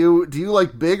 Okotsu, do you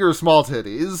like big or small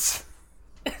titties?"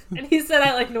 And he said,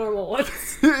 "I like normal ones."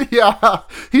 Yeah,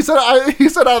 he said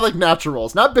I like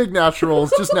naturals, not big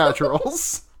naturals, just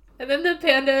naturals. And then the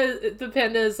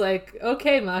panda is like,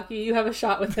 "Okay, Maki, you have a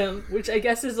shot with him," which I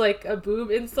guess is like a boob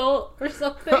insult or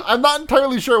something. I'm not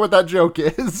entirely sure what that joke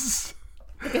is.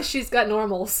 I guess she's got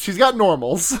normals. She's got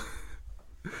normals.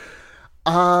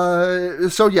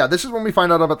 So yeah, this is when we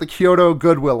find out about the Kyoto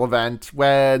Goodwill event,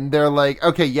 when they're like,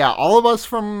 okay, yeah, all of us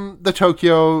from the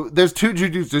Tokyo, there's 2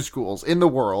 Jujutsu schools in the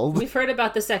world. We've heard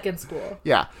about the 2nd school.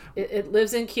 Yeah. It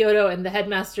lives in Kyoto, and the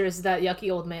headmaster is that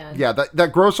yucky old man. Yeah,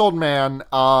 that gross old man,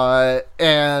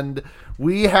 and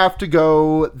we have to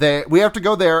go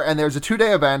there, and there's a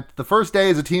 2-day event. The first day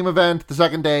is a team event, the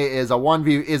second day is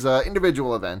a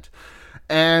individual event.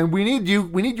 And we need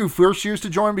you first years to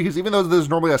join, because even though there's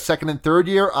normally a second and third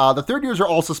year, the third years are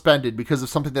all suspended because of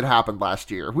something that happened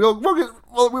last year. We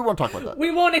won't talk about that.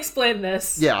 We won't explain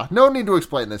this. Yeah, no need to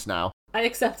explain this now. I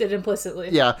accept it implicitly.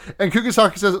 Yeah, and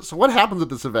Kugisaki says, so what happens at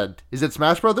this event? Is it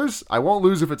Smash Brothers? I won't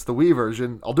lose if it's the Wii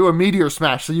version. I'll do a Meteor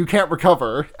Smash so you can't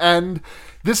recover. And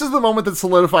this is the moment that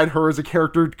solidified her as a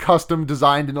character custom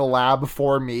designed in a lab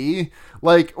for me.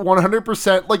 Like,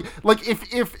 100%. Like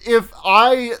if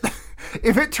I...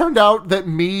 If it turned out that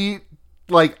me,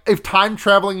 like, if time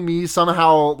traveling me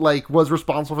somehow, like, was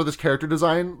responsible for this character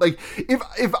design, like,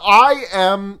 if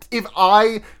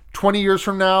I 20 years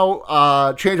from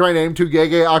now, change my name to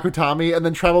Gege Akutami and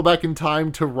then travel back in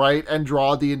time to write and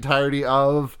draw the entirety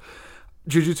of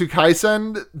Jujutsu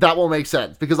Kaisen, that will make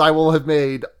sense, because I will have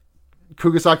made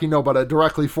Kugisaki Nobara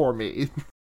directly for me.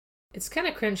 It's kind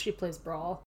of cringe she plays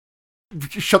Brawl.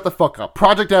 Shut the fuck up.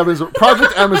 Project M is a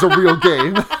real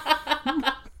game.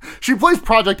 She plays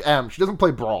Project M. She doesn't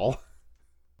play Brawl.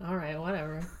 Alright,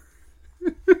 whatever.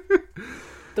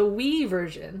 The Wii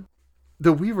version.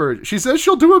 The Wii version. She says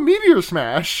she'll do a Meteor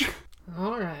Smash.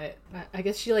 Alright. I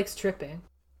guess she likes tripping.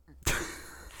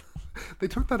 They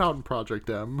took that out in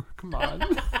Project M. Come on.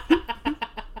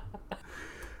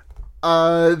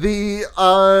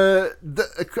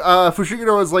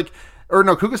 Fushiguro is like, or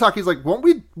no, Kugisaki's like, won't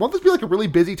this be like a really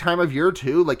busy time of year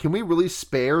too? Like, can we really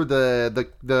spare the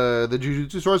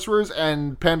Jujutsu sorcerers?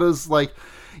 And Panda's like,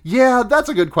 yeah, that's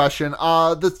a good question.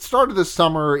 The start of this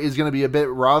summer is going to be a bit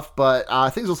rough, but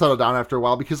things will settle down after a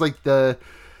while, because like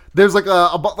there's like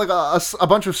a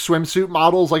bunch of swimsuit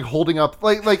models like holding up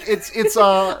like it's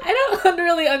I don't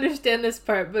really understand this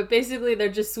part, but basically they're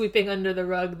just sweeping under the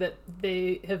rug that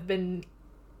they have been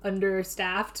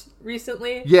understaffed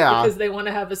recently. Yeah, because they want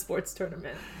to have a sports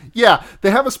tournament. Yeah,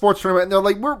 they have a sports tournament, and they're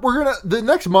like, we're gonna, the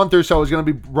next month or so is gonna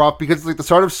be rough because it's like the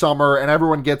start of summer and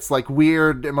everyone gets like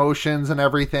weird emotions and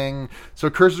everything.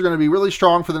 So Curse is gonna be really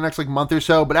strong for the next like month or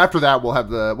so, but after that we'll have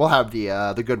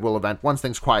the Goodwill event once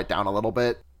things quiet down a little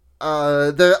bit.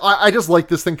 I just like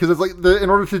this thing because it's like in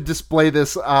order to display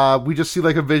this, we just see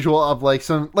like a visual of like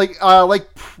some like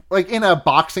in a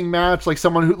boxing match, like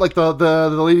someone who like the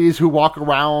ladies who walk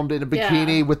around in a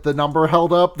bikini with the number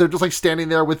held up, they're just like standing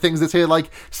there with things that say like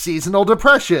seasonal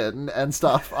depression and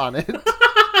stuff on it.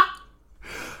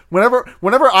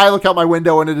 Whenever I look out my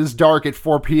window and it is dark at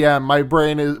 4 p.m.,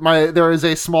 there is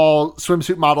a small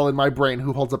swimsuit model in my brain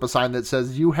who holds up a sign that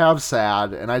says "You have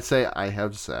sad," and I say I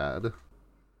have sad.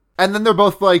 And then they're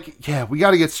both like, yeah, we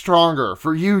got to get stronger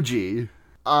for Yuji.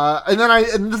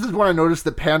 And this is when I noticed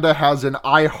that Panda has an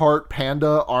I Heart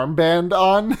Panda armband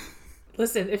on.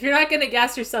 Listen, if you're not going to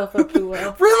gas yourself up, who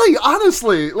will? Really,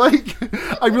 honestly, like,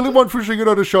 I really want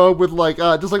Fushiguro to show up with like,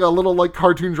 just like a little like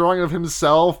cartoon drawing of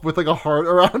himself with like a heart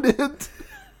around it.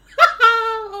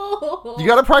 You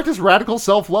got to practice radical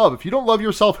self-love. If you don't love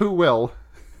yourself, who will?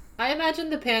 I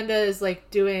imagine the panda is like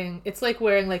it's like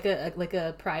wearing like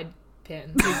a pride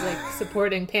pin. He's like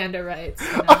supporting panda rights.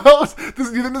 You know? Oh, do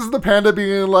you think this is the panda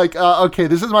being like, okay,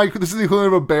 this is the equivalent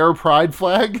of a bear pride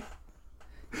flag?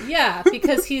 Yeah,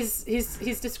 because he's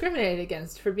discriminated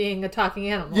against for being a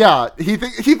talking animal. Yeah, he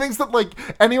thinks that like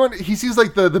he sees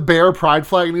like the bear pride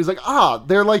flag and he's like,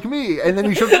 they're like me. And then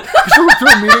he shows up to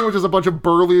a meeting which is a bunch of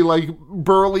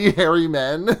burly hairy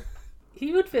men.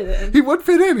 He would fit in. He would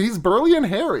fit in. He's burly and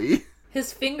hairy.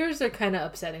 His fingers are kind of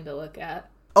upsetting to look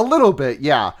at. A little bit,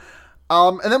 yeah.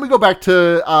 And then we go back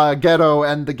to Geto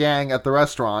and the gang at the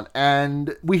restaurant,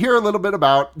 and we hear a little bit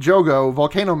about Jogo,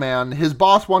 Volcano Man. His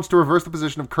boss wants to reverse the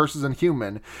position of curses and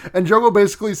human. And Jogo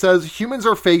basically says humans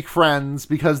are fake friends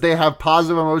because they have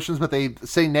positive emotions, but they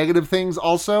say negative things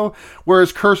also,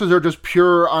 whereas curses are just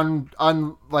pure,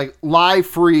 like,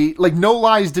 lie-free, like, no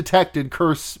lies detected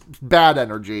curse bad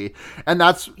energy. And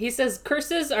that's... He says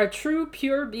curses are true,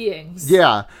 pure beings.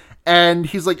 Yeah. And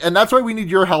he's like, and that's why we need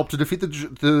your help to defeat the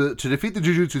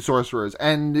Jujutsu sorcerers.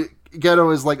 And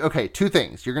Geto is like, okay, two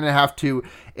things. You're going to have to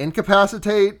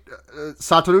incapacitate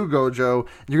Satoru Gojo.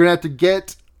 You're going to have to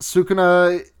get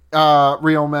Sukuna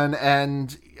Ryomen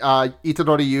and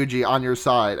Itadori Yuji on your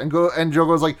side. And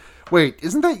Jogo's like, wait,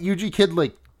 isn't that Yuji kid,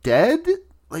 like, dead?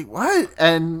 Like, what?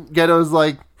 And Geto's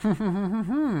like, You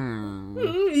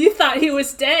thought he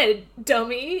was dead,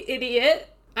 dummy, idiot.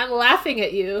 I'm laughing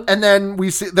at you. And then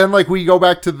we go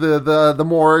back to the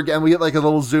morgue and we get like a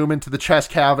little zoom into the chest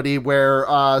cavity where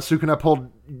Sukuna pulled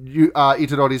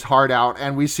Itadori's heart out,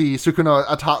 and we see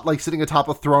Sukuna sitting atop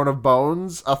a throne of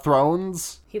bones,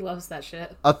 thrones. He loves that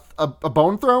shit. A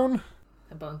bone throne?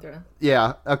 A bone throne.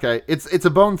 Yeah, okay. It's a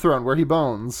bone throne where he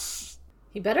bones.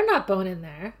 He better not bone in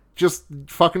there. Just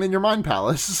fucking in your mind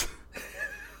palace.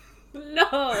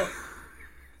 No.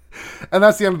 And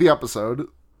that's the end of the episode.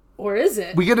 Or is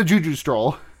it? We get a Juju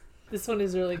stroll. This one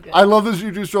is really good. I love this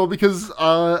Juju stroll because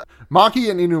Maki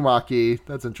and Inumaki,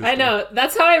 that's interesting. I know.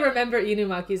 That's how I remember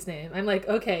Inumaki's name. I'm like,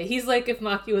 okay, he's like if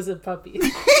Maki was a puppy.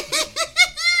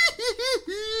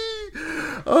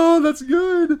 Oh, that's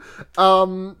good.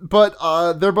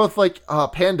 But they're both like,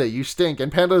 Panda, you stink.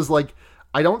 And Panda's like,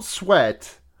 I don't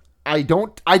sweat. I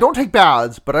don't take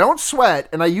baths, but I don't sweat,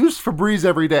 and I use Febreze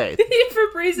every day.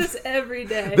 Febreze every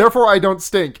day. Therefore, I don't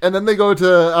stink. And then they go to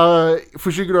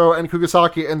Fushiguro and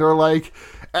Kugisaki, and they're like,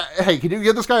 hey, can you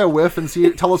give this guy a whiff and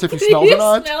tell us if he smells or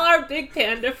not? Smell our big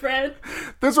panda friend.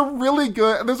 There's like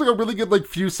a really good like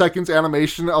few seconds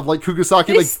animation of like Kugisaki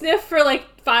they like sniff for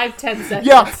like 5-10 seconds.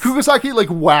 Yeah, Kugisaki like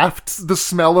wafts the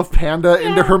smell of panda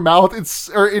into her mouth.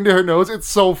 Or into her nose. It's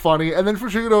so funny. And then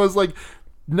Fushiguro is like,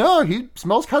 no, he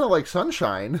smells kind of like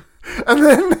sunshine. And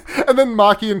then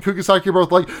Maki and Kugisaki are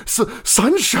both like,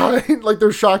 sunshine. Like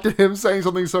they're shocked at him saying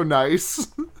something so nice.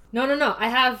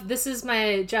 No. This is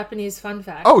my Japanese fun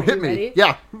fact. Oh, hit me. Ready?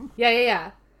 Yeah.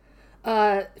 Yeah.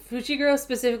 Fushiguro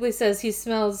specifically says he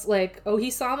smells like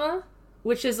Ohisama,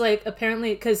 which is like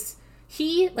apparently because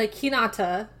he, like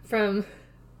Hinata from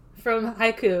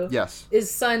Haiku, yes, is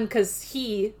sun because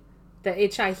he, the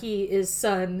he is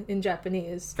sun in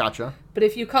Japanese. Gotcha. But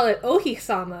if you call it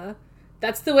Ohisama,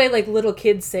 that's the way like little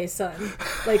kids say sun.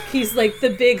 Like he's like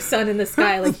the big sun in the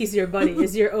sky, like he's your buddy,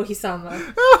 is your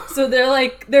Ohisama. So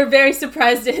they're very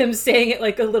surprised at him saying it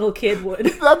like a little kid would.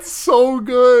 That's so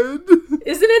good.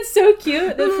 Isn't it so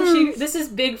cute? This is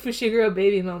big Fushiguro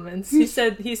baby moments. He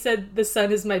said the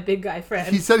sun is my big guy friend.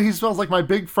 He said he smells like my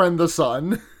big friend the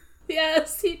sun.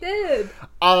 Yes, he did.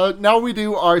 Now we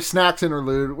do our snacks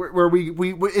interlude where we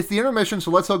it's the intermission, so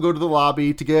let's all go to the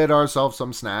lobby to get ourselves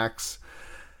some snacks.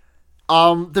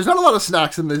 There's not a lot of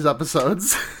snacks in these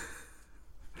episodes.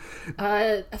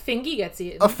 A fingy gets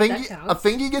eaten. A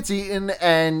fingy gets eaten,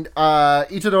 and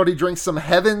Itadori drinks some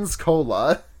Heaven's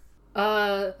Cola.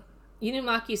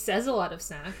 Inumaki says a lot of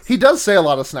snacks. He does say a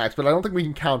lot of snacks, but I don't think we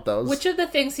can count those. Which of the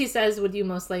things he says would you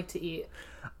most like to eat?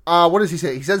 What does he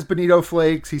say? He says bonito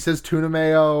flakes. He says tuna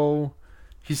mayo.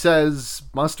 He says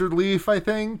mustard leaf, I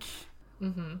think.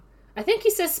 Mm-hmm. I think he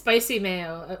says spicy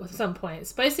mayo at some point.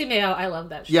 Spicy mayo, I love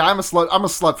that shit. Yeah, I'm a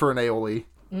slut for an aioli.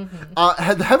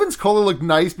 Mm-hmm. The Heaven's Cola looked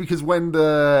nice because when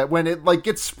it like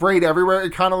gets sprayed everywhere,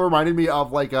 it kind of reminded me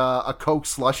of like a Coke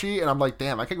slushie, and I'm like,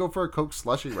 damn, I could go for a Coke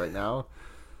slushie right now.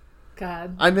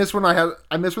 God. I miss when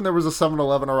there was a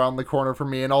 7-Eleven around the corner for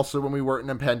me, and also when we weren't in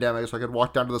a pandemic, so I could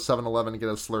walk down to the 7-Eleven and get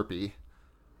a Slurpee.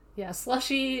 Yeah,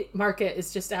 slushie market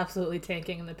is just absolutely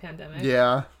tanking in the pandemic.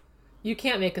 Yeah. You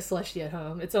can't make a slushie at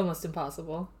home. It's almost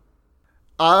impossible.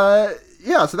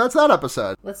 Yeah, so that's that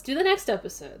episode. Let's do the next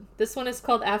episode. This one is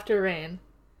called After Rain.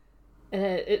 And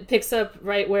it picks up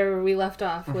right where we left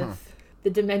off with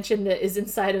the dimension that is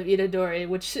inside of Itadori,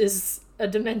 which is a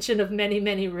dimension of many,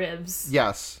 many ribs.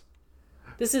 Yes.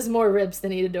 This is more ribs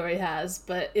than Itadori has,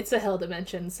 but it's a hell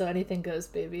dimension, so anything goes,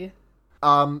 baby.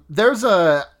 There's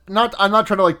I'm not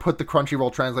trying to like put the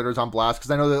Crunchyroll translators on blast because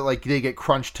I know that like they get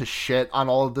crunched to shit on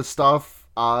all of this stuff.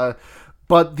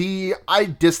 But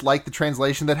I dislike the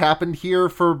translation that happened here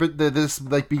for this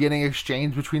like beginning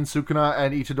exchange between Sukuna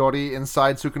and Itadori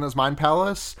inside Sukuna's mind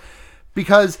palace.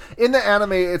 Because in the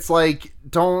anime, it's like,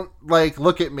 don't, like,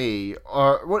 look at me.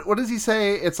 Or, what does he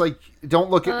say? It's like, don't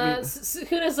look at me.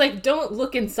 Sukuna's like, don't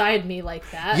look inside me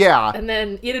like that. Yeah. And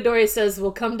then Itadori says,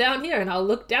 well, come down here and I'll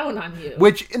look down on you.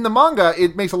 Which, in the manga,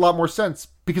 it makes a lot more sense.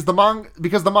 Because the manga,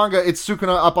 it's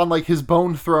Sukuna up on, like, his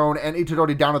bone throne and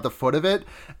Itadori down at the foot of it.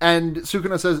 And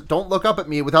Sukuna says, don't look up at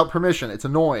me without permission. It's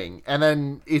annoying. And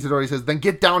then Itadori says, then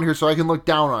get down here so I can look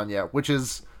down on you. Which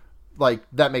is, like,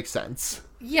 that makes sense.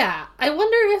 Yeah, I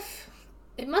wonder if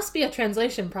it must be a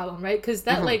translation problem, right? Because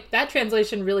that that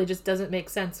translation really just doesn't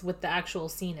make sense with the actual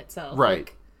scene itself.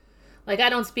 Right. Like I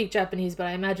don't speak Japanese, but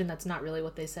I imagine that's not really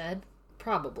what they said.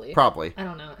 Probably. I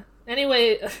don't know.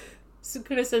 Anyway,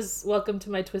 Sukuna says, "Welcome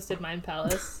to my twisted mind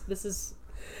palace. This is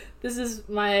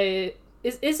my."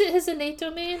 Is it his innate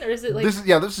domain, or is it like... This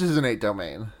is his innate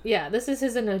domain. Yeah, this is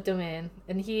his innate domain.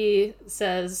 And he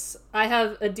says, I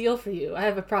have a deal for you. I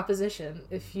have a proposition,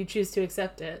 if you choose to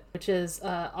accept it. Which is,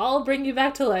 I'll bring you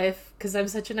back to life, because I'm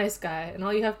such a nice guy. And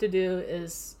all you have to do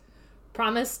is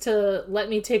promise to let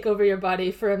me take over your body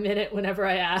for a minute whenever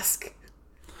I ask.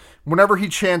 Whenever he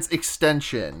chants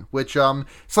extension, which,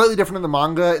 slightly different in the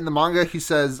manga. In the manga, he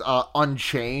says,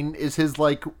 unchain is his,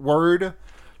 like, word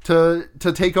to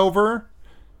take over.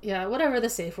 Yeah, whatever the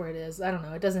safe word is. I don't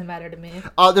know. It doesn't matter to me.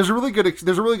 There's a really good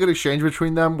exchange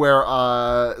between them where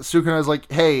Sukuna is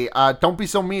like, "Hey, don't be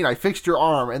so mean. I fixed your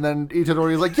arm," and then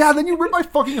Itadori is like, "Yeah, then you ripped my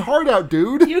fucking heart out,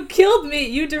 dude." You killed me.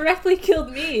 You directly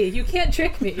killed me. You can't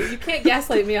trick me. You can't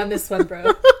gaslight me on this one,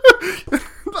 bro.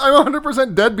 I'm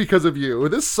 100% dead because of you.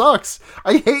 This sucks.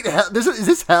 I hate hell. Is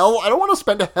this hell? I don't want to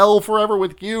spend hell forever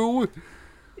with you.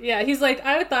 Yeah, he's like,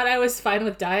 I thought I was fine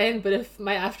with dying, but if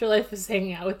my afterlife is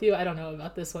hanging out with you, I don't know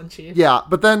about this one, Chief. Yeah,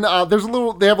 but then they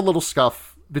have a little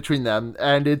scuff between them,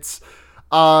 and it's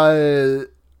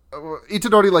Itadori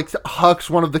like hucks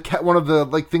one of the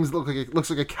like things that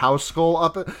looks like a cow skull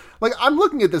up it. Like, I'm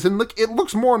looking at this and it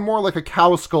looks more and more like a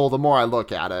cow skull the more I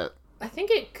look at it. I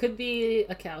think it could be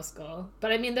a cow skull,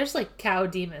 but I mean, there's like cow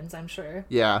demons, I'm sure.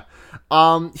 Yeah.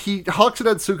 He hucks it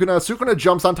at Sukuna. Sukuna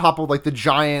jumps on top of like the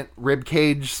giant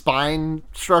ribcage spine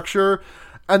structure,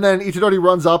 and then Itadori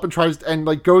runs up and tries and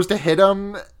like goes to hit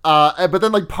him, but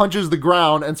then like punches the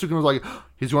ground, and Sukuna's like,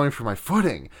 he's going for my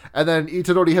footing, and then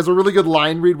Itadori has a really good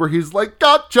line read where he's like,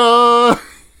 "Gotcha,"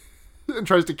 and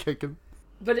tries to kick him.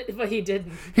 But he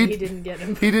didn't. He didn't get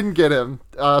him. He didn't get him.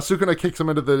 Sukuna kicks him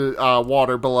into the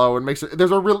water below and makes it.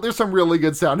 There's some really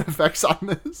good sound effects on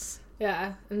this.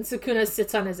 Yeah, and Sukuna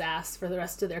sits on his ass for the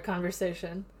rest of their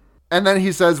conversation. And then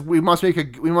he says, "We must make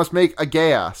a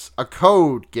gas, a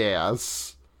code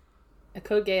gas." A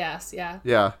code gas, yeah.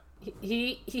 Yeah.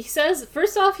 He says,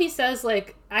 first off, he says,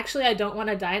 like, actually, I don't want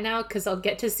to die now because I'll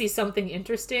get to see something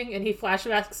interesting. And he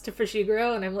flashbacks to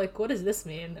Fushiguro, and I'm like, what does this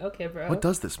mean? Okay, bro. What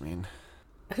does this mean?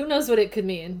 Who knows what it could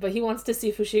mean, but he wants to see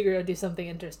Fushiguro do something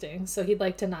interesting, so he'd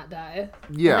like to not die.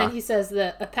 Yeah. And then he says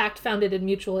that a pact founded in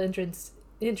mutual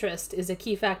interest is a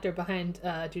key factor behind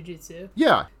Jujutsu.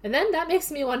 Yeah. And then that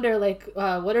makes me wonder, like,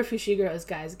 what are Fushiguro's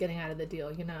guys getting out of the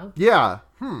deal, you know? Yeah.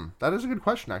 That is a good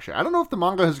question, actually. I don't know if the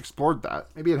manga has explored that.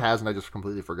 Maybe it has, and I just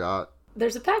completely forgot.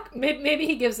 There's a pack. Maybe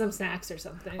he gives them snacks or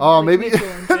something. Oh, like maybe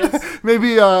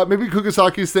maybe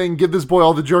Kugisaki's saying "give this boy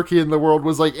all the jerky in the world"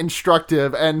 was like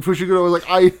instructive, and Fushiguro was like,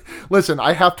 I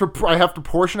have to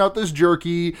portion out this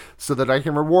jerky so that I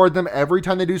can reward them every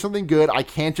time they do something good. I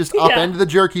can't just upend the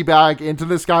jerky bag into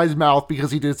this guy's mouth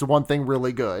because he did one thing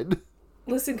really good."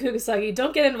 Listen, Kugisaki,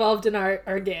 don't get involved in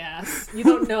our gay ass. You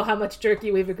don't know how much jerky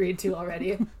we've agreed to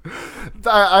already.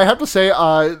 I have to say,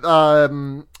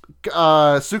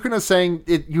 Sukuna saying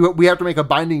we have to make a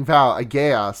binding vow, a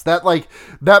geas.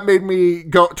 That made me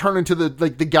turn into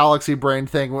the galaxy brain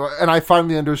thing, and I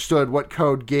finally understood what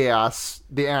code geas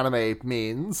the anime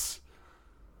means.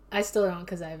 I still don't,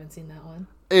 because I haven't seen that one.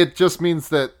 It just means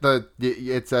that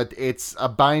it's a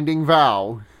binding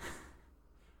vow.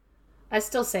 I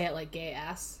still say it like gay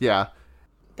ass. Yeah.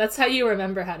 That's how you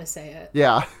remember how to say it.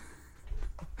 Yeah.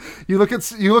 You look at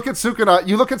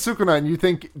Sukuna and you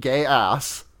think gay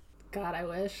ass. God, I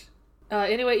wish.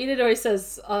 Anyway, Itadori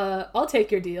says, I'll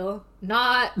take your deal.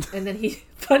 Not. And then he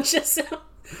punches him.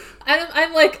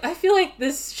 I'm like, I feel like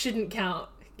this shouldn't count.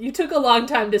 You took a long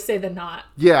time to say the not.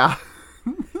 Yeah.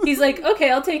 He's like,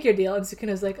 okay, I'll take your deal. And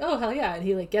Sukuna's like, oh, hell yeah. And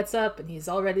he like gets up and he's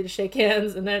all ready to shake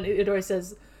hands. And then Itadori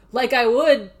says, like I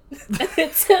would. And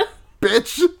it's him.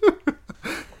 Bitch.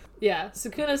 Yeah.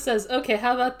 Sukuna says, okay,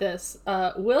 how about this?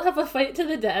 We'll have a fight to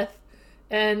the death.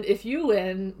 And if you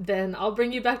win, then I'll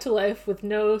bring you back to life with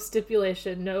no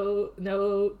stipulation,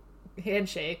 no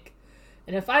handshake.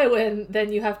 And if I win,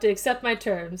 then you have to accept my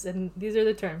terms. And these are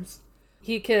the terms.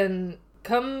 He can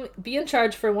come be in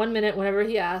charge for 1 minute whenever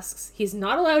he asks. He's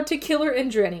not allowed to kill or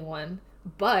injure anyone,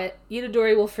 but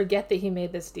Itadori will forget that he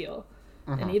made this deal.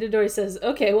 And Itadori says,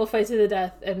 okay, we'll fight to the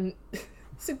death. And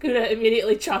Sukuna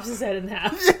immediately chops his head in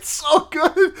half. It's so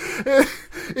good.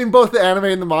 In both the anime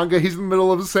and the manga, he's in the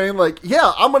middle of saying, like,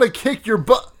 yeah, I'm going to kick your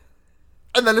butt.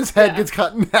 And then his head gets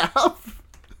cut in half.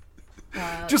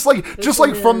 Just like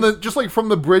from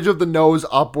the bridge of the nose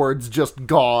upwards, just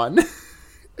gone.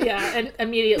 Yeah, and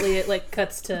immediately it like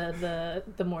cuts to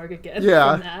the morgue again.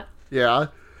 Yeah. From that. Yeah.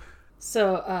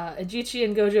 So Ajichi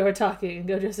and Gojo are talking, and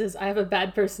Gojo says, I have a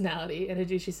bad personality, and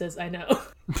Ajichi says, I know.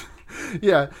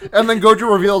 Yeah, and then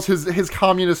Gojo reveals his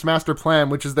communist master plan,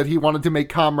 which is that he wanted to make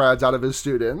comrades out of his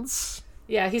students.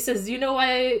 Yeah, he says, you know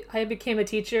why I became a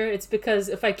teacher? It's because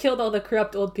if I killed all the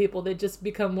corrupt old people, they'd just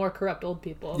become more corrupt old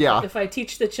people. Yeah. But if I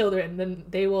teach the children, then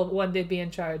they will one day be in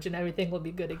charge, and everything will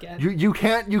be good again. You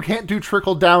can't do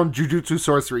trickle down jujutsu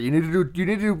sorcery. You need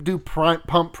to do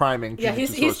pump priming. Yeah,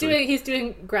 he's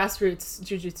doing grassroots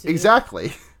jujutsu.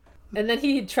 Exactly. And then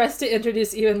he tries to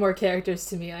introduce even more characters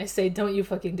to me. I say, don't you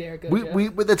fucking dare,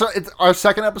 Gojo. It's our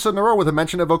second episode in a row with a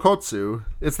mention of Okotsu.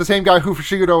 It's the same guy who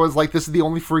Fushiguro is like, this is the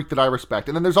only freak that I respect.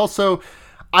 And then there's also,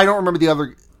 I don't remember the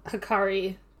other...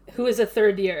 Hikari, who is a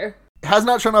third year. Has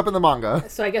not shown up in the manga.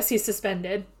 So I guess he's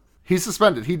suspended. He's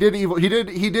suspended. He did evil. He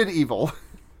did evil.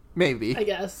 Maybe. I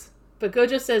guess. But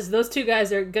Gojo says those two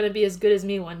guys are gonna be as good as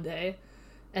me one day.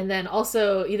 And then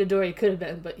also Itadori could have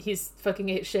been, but he's fucking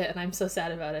ate shit and I'm so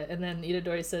sad about it. And then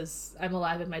Itadori says, I'm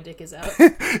alive and my dick is out.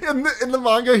 in the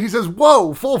manga, he says,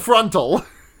 whoa, full frontal.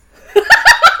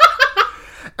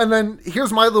 And then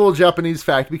here's my little Japanese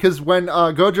fact, because when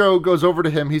Gojo goes over to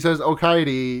him, he says,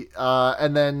 Okaeri,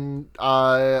 and then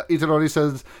Itadori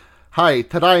says, hi,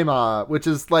 tadaima, which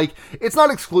is like, it's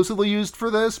not exclusively used for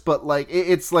this, but like,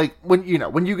 it's like, when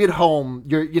you get home,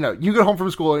 you get home from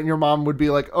school and your mom would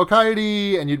be like,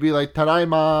 Okaeri, and you'd be like,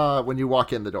 tadaima, when you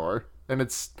walk in the door. And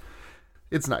it's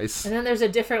nice. And then there's a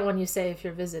different one you say if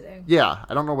you're visiting. Yeah,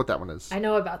 I don't know what that one is. I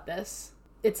know about this.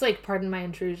 It's like, pardon my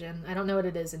intrusion. I don't know what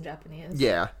it is in Japanese.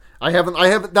 Yeah. I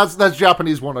haven't, that's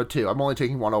Japanese 102. I'm only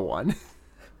taking 101.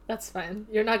 That's fine.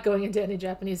 You're not going into any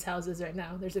Japanese houses right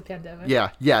now. There's a pandemic. Yeah,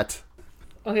 yet.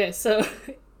 Okay, so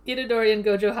Itadori and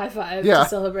Gojo high five to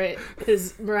celebrate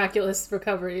his miraculous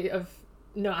recovery of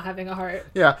not having a heart.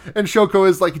 Yeah, and Shoko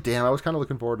is like, damn, I was kind of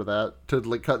looking forward to that, to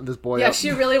like cutting this boy up. Yeah,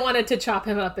 she really wanted to chop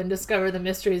him up and discover the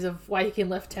mysteries of why he can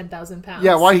lift 10,000 pounds.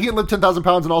 Yeah, why he can lift 10,000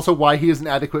 pounds and also why he is an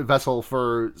adequate vessel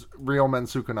for Ryomen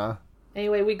Sukuna.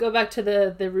 Anyway, we go back to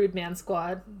the Rude Man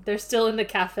Squad. They're still in the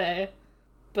cafe,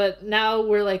 but now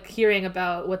we're like hearing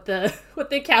about what the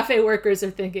cafe workers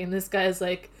are thinking. This guy's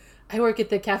like, I work at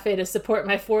the cafe to support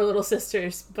my 4 little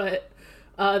sisters, but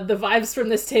the vibes from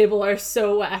this table are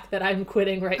so whack that I'm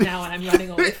quitting right now and I'm running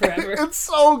away forever. It's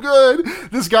so good.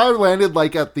 This guy landed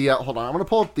like at the hold on, I'm gonna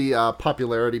pull up the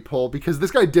popularity poll, because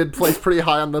this guy did place pretty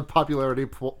high on the popularity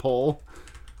poll.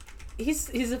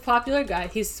 He's a popular guy.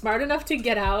 He's smart enough to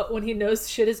get out when he knows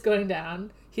shit is going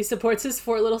down. He supports his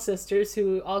 4 little sisters,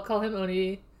 who all call him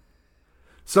Oni.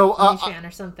 So Oni-chan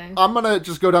or something. I'm gonna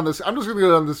just go down this. I'm just gonna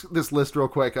go down this list real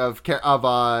quick of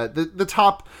the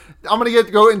top. I'm gonna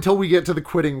go until we get to the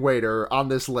quitting waiter on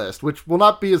this list, which will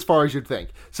not be as far as you'd think.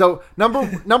 So number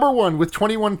 1 with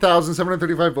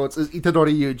 21,735 votes is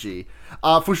Itadori Yuji.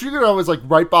 Fushiguro is like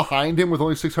right behind him with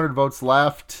only 600 votes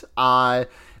left.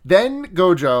 Then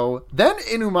Gojo, then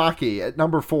Inumaki at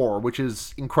number 4, which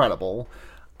is incredible.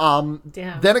 Damn.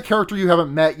 Then a character you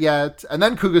haven't met yet, and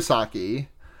then Kugasaki.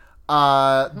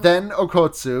 Then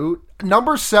Okotsu.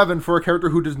 Number 7 for a character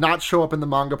who does not show up in the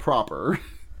manga proper.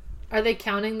 Are they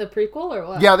counting the prequel or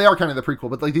what? Yeah, they are counting the prequel,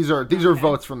 but like these are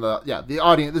votes from the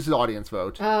audience. This is audience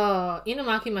vote. Oh,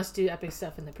 Inumaki must do epic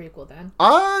stuff in the prequel then.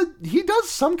 He does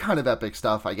some kind of epic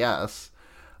stuff, I guess.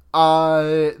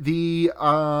 Then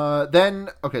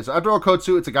okay, so after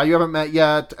Okotsu, it's a guy you haven't met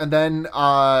yet, and then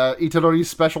Itadori's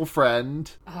special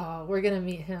friend. Oh, we're gonna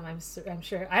meet him. I'm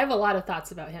sure. I have a lot of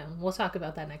thoughts about him. We'll talk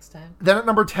about that next time. Then at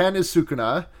number 10 is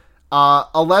Sukuna.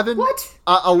 11. What?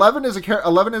 11 is a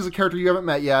character you haven't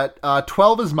met yet.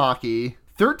 12 is Maki.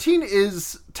 13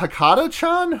 is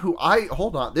Takada-chan, who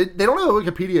hold on. They don't have a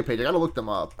Wikipedia page. I gotta look them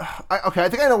up. I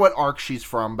think I know what arc she's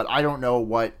from, but I don't know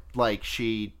what like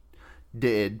she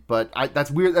did, but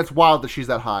that's weird. That's wild that she's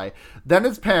that high. Then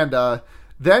it's Panda,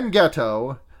 then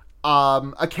Geto,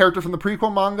 a character from the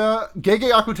prequel manga, Gege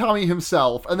Akutami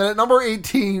himself, and then at number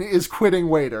 18 is Quitting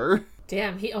Waiter.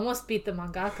 Damn, he almost beat the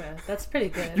mangaka. That's pretty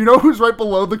good. You know who's right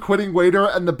below the Quitting Waiter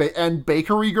and the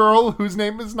bakery girl whose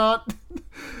name is not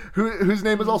whose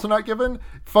name is also not given?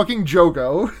 Fucking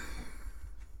Jogo.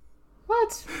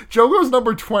 What? Jogo's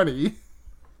number 20.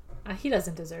 He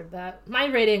doesn't deserve that. My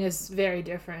rating is very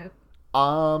different.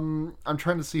 I'm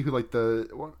trying to see who like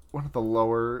one of the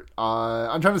lower.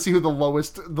 I'm trying to see who the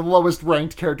lowest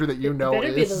ranked character that you know better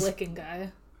is. Be the licking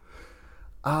guy.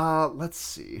 Let's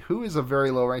see who is a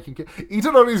very low ranking character.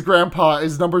 Itadori's grandpa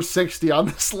is number 60 on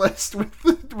this list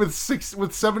with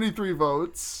 73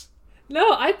 votes.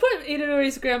 No, I put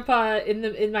Itadori's grandpa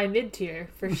in my mid tier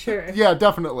for sure. Yeah,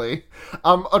 definitely.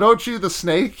 Orochi the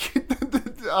snake,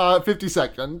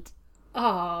 52nd.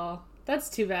 Oh. That's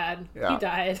too bad. Yeah. He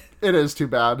died. It is too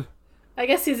bad. I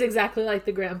guess he's exactly like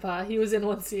the grandpa. He was in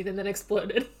one scene and then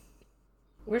exploded.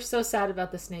 We're so sad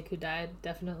about the snake who died,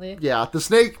 definitely. Yeah, the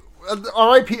snake.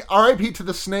 R.I.P. to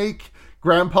the snake,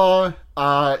 grandpa,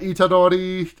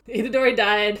 Itadori. Itadori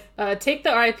died. Take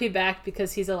the R.I.P. back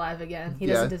because he's alive again. He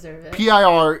doesn't deserve it.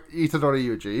 P.I.R. Itadori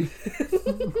Yuji.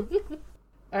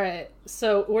 Alright,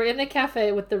 so we're in the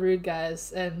cafe with the rude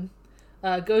guys, and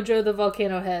Gojo the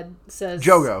volcano head says,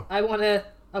 Jogo. I want to...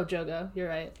 Oh, Jogo, you're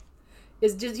right.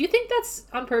 Do you think that's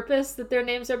on purpose, that their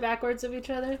names are backwards of each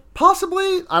other?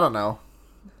 Possibly. I don't know.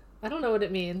 I don't know what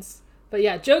it means. But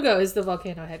yeah, Jogo is the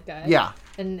volcano head guy. Yeah.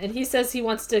 And he says he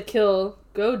wants to kill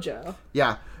Gojo.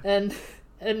 Yeah. And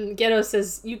Geto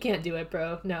says, you can't do it,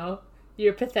 bro. No.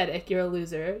 You're pathetic. You're a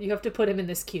loser. You have to put him in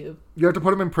this cube. You have to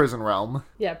put him in prison realm.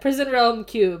 Yeah, prison realm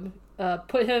cube.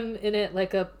 Put him in it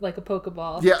like a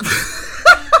Pokeball. Yeah.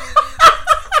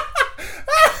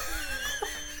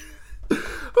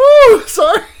 Oh,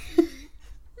 sorry.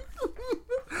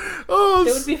 Oh,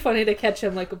 it would be funny to catch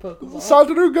him like a Pokeball.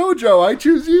 Satoru Gojo, I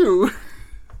choose you.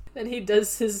 And he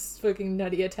does his fucking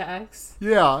nutty attacks.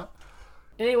 Yeah.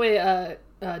 Anyway,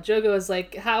 Jogo is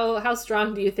like, how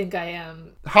strong do you think I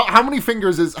am? How many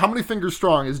fingers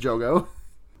strong is Jogo?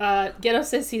 Geto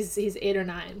says he's 8 or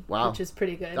 9. Wow. Which is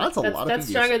pretty good. That's a lot of fingers. That's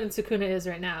stronger than Sukuna is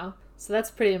right now. So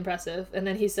that's pretty impressive. And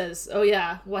then he says, oh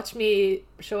yeah, watch me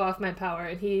show off my power.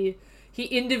 And he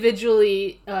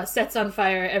individually sets on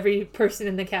fire every person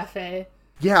in the cafe.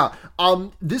 Yeah,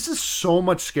 this is so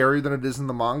much scarier than it is in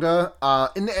the manga.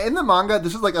 In the manga,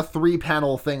 this is like a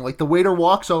 3-panel thing. Like, the waiter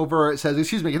walks over, says,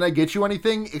 excuse me, can I get you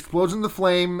anything? Explodes in the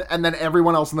flame, and then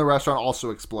everyone else in the restaurant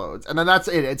also explodes. And then that's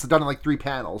it. It's done in like 3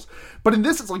 panels. But in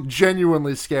this, it's like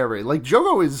genuinely scary. Like,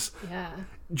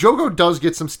 Jogo does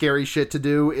get some scary shit to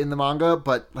do in the manga,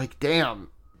 but like, damn,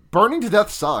 burning to death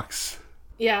sucks.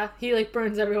 Yeah, he like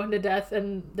burns everyone to death,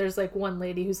 and there's like one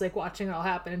lady who's like watching it all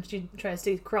happen, and she tries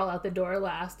to crawl out the door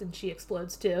last, and she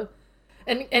explodes too.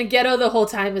 And Geto the whole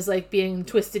time is like being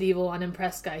twisted evil,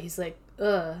 unimpressed guy. He's like,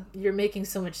 you're making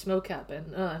so much smoke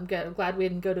happen. I'm glad we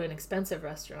didn't go to an expensive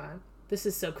restaurant. This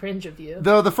is so cringe of you.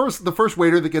 The first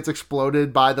waiter that gets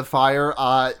exploded by the fire,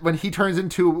 when he turns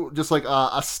into just like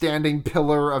a standing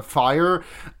pillar of fire,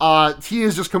 he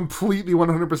is just completely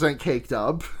 100% caked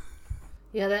up.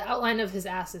 Yeah, the outline of his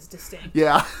ass is distinct.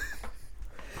 Yeah.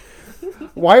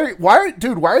 Why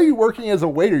are you working as a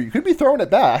waiter? You could be throwing it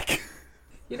back.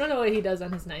 You don't know what he does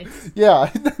on his nights.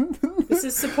 Yeah. This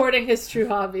is supporting his true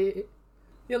hobby.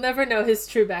 You'll never know his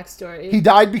true backstory. He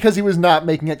died because he was not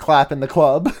making it clap in the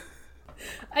club.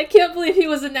 I can't believe he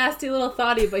was a nasty little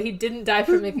thotty, but he didn't die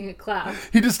for making it clap.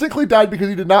 He distinctly died because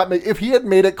he did not make... If he had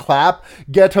made it clap,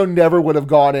 Geto never would have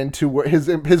gone into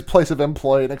his place of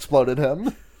employ and exploded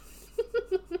him.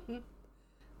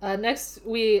 Next,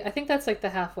 I think that's like the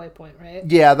halfway point, right?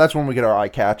 Yeah, that's when we get our eye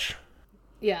catch.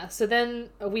 Yeah, so then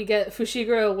we get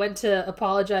Fushiguro went to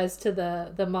apologize to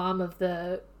the mom of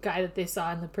the guy that they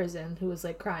saw in the prison who was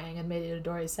like crying and made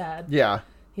Itadori sad. Yeah.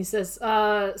 He says,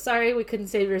 sorry we couldn't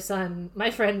save your son.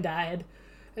 My friend died.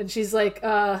 And she's like,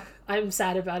 I'm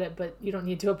sad about it, but you don't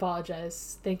need to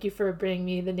apologize. Thank you for bringing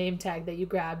me the name tag that you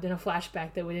grabbed in a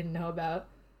flashback that we didn't know about.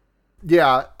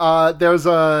 Yeah, there's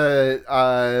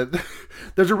a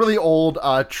really old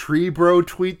Tree Bro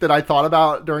tweet that I thought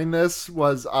about during this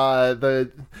was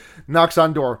the knocks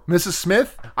on door. Mrs.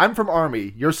 Smith, I'm from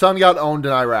Army. Your son got owned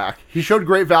in Iraq. He showed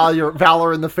great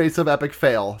valor in the face of epic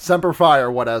fail. Semper Fi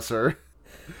or whatever.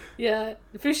 Yeah,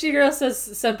 Fushiguro says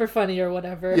Semper Funny or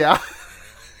whatever. Yeah.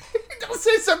 Don't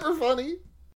say Semper Funny.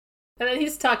 And then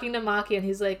he's talking to Maki and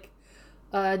he's like,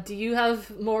 do you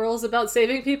have morals about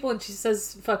saving people? And she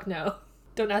says, fuck no.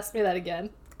 Don't ask me that again.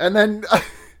 And then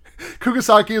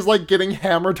Kugisaki is like getting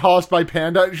hammer tossed by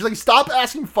Panda. She's like, stop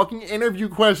asking fucking interview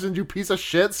questions, you piece of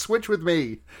shit. Switch with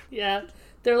me. Yeah.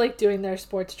 They're like doing their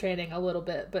sports training a little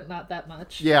bit, but not that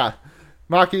much. Yeah.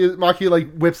 Maki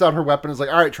like whips out her weapon and is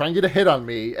like, all right, try and get a hit on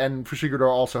me. And Fushiguro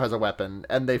also has a weapon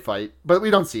and they fight, but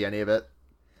we don't see any of it.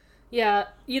 Yeah,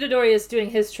 Itadori is doing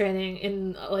his training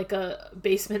in like a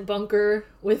basement bunker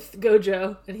with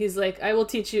Gojo, and he's like, "I will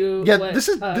teach you." Yeah, this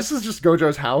is just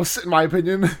Gojo's house, in my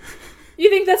opinion. You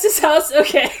think that's his house?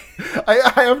 Okay.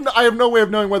 I have no way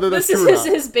of knowing whether that's true. This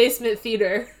is his basement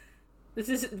theater. This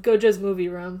is Gojo's movie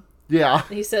room. Yeah.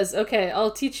 And he says, "Okay,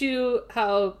 I'll teach you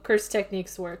how cursed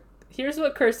techniques work. Here's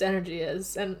what cursed energy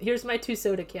is, and here's my 2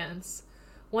 soda cans.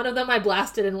 One of them I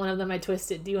blasted and one of them I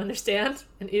twisted. Do you understand?"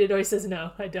 And Itadori says,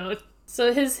 "No, I don't."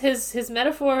 So his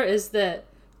metaphor is that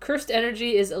cursed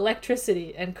energy is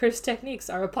electricity and cursed techniques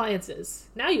are appliances.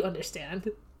 Now you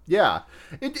understand. Yeah,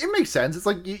 it makes sense. It's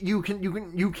like you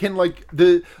can like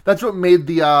that's what made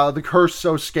the curse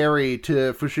so scary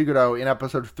to Fushiguro in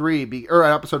episode 3 or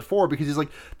episode 4, because he's like,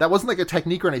 that wasn't like a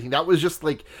technique or anything. That was just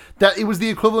like that. It was the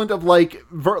equivalent of like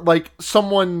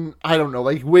someone, I don't know,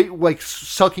 like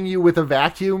sucking you with a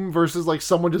vacuum versus like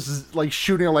someone just like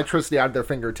shooting electricity out of their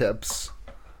fingertips.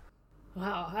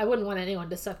 Wow, I wouldn't want anyone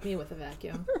to suck me with a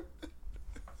vacuum.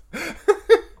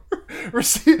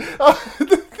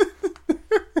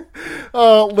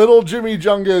 Little Jimmy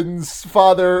Jungin's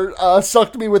father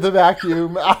sucked me with a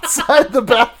vacuum outside the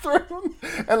bathroom,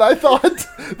 and I thought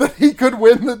that he could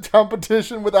win the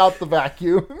competition without the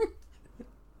vacuum.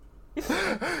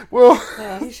 Well,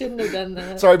 He shouldn't have done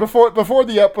that. sorry. Before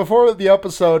the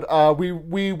episode,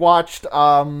 we watched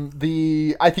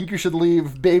the I Think You Should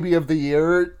Leave Baby of the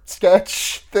Year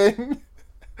sketch thing.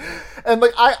 And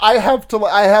like I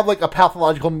have like a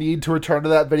pathological need to return to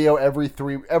that video every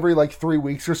 3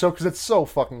 weeks or so because it's so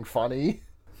fucking funny.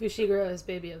 Fushiguro is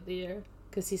baby of the year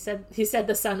because he said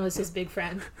the sun was his big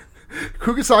friend.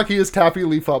 Kugisaki is Taffy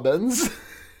Lee Fubbins.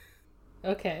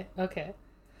 Okay.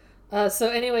 So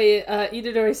anyway,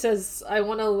 Itadori says, I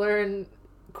want to learn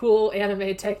cool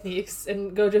anime techniques,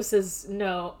 and Gojo says,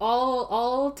 no.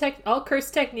 All curse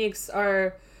techniques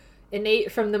are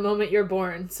innate from the moment you're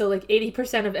born. So like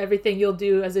 80% of everything you'll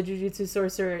do as a jujutsu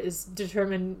sorcerer is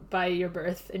determined by your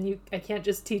birth, and I can't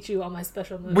just teach you all my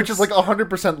special moves. Which is like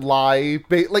 100% lie.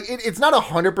 Like it's not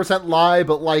 100% lie,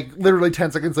 but like literally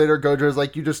 10 seconds later, Gojo is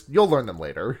like, you'll learn them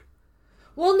later.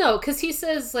 Well, no, because he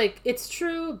says like it's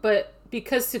true, but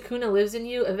because Sukuna lives in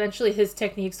you, eventually his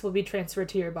techniques will be transferred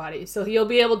to your body, so you'll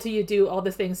be able to do all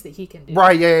the things that he can do.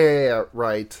 Right? Yeah.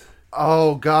 Right.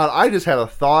 Oh god, I just had a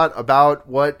thought about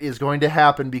what is going to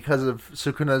happen because of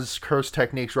Sukuna's curse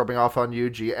techniques rubbing off on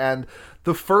Yuji, and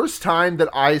the first time that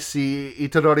I see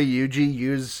Itadori Yuji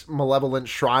use Malevolent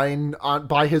Shrine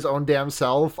by his own damn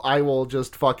self, I will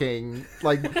just fucking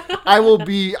like I will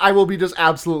be just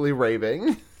absolutely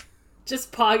raving.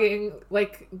 Just pogging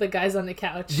like the guys on the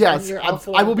couch. Yes,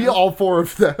 I will be all 4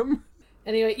 of them.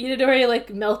 Anyway, Itadori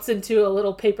like melts into a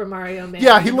little Paper Mario man.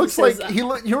 Yeah, he looks like you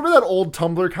remember that old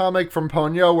Tumblr comic from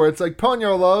Ponyo where it's like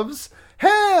Ponyo loves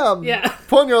ham. Yeah.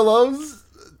 Ponyo loves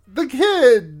the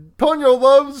kid. Ponyo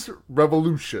loves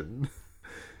revolution.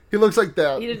 He looks like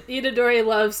that. Itadori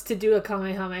loves to do a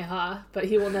Kamehameha, but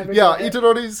he will never. Yeah, do it.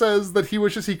 Itadori says that he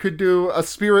wishes he could do a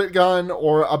Spirit Gun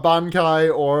or a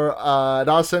Bankai or a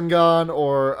Rasengan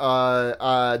or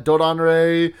a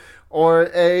Dodanrei or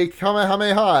a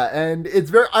Kamehameha, and it's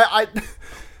very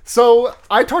So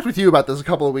I talked with you about this a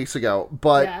couple of weeks ago,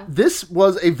 but This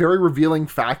was a very revealing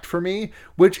fact for me,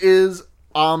 which is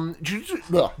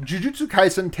Jujutsu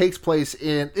Kaisen takes place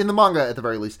in the manga at the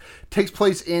very least, takes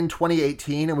place in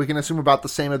 2018, and we can assume about the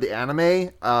same of the anime,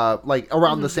 like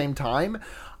around the same time.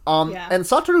 And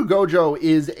Satoru Gojo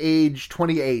is age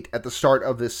 28 at the start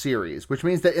of this series, which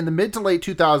means that in the mid to late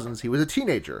 2000s, he was a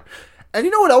teenager. And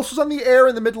you know what else was on the air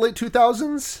in the mid to late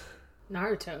 2000s?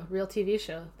 Naruto, real TV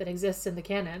show that exists in the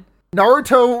canon.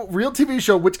 Naruto, real TV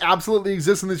show, which absolutely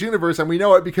exists in this universe, and we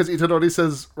know it because Itadori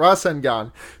says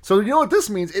Rasengan. So you know what this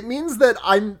means? It means that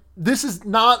this is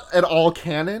not at all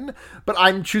canon, but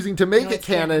I'm choosing to make it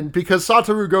canon because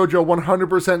Satoru Gojo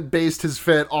 100% based his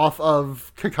fit off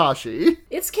of Kakashi.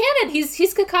 It's canon. He's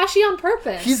Kakashi on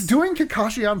purpose. He's doing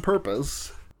Kakashi on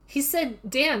purpose. He said,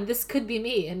 damn, this could be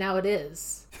me, and now it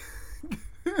is.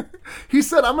 He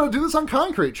said, I'm going to do this on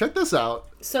concrete. Check this out.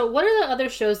 So what are the other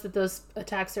shows that those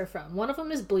attacks are from? One of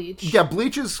them is Bleach. Yeah,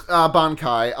 Bleach is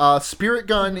Bankai. Spirit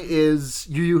Gun is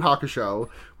Yu Yu Hakusho,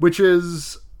 which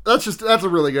is... That's a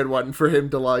really good one for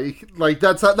him to like. Like,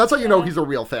 that's how you know he's a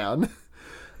real fan.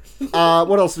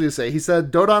 What else did he say? He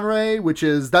said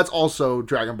Dodanrei, that's also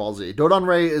Dragon Ball Z.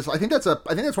 Dodanrei is... I think that's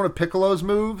one of Piccolo's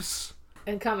moves.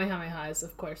 And Kamehameha is,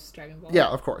 of course, Dragon Ball. Yeah,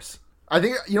 of course. I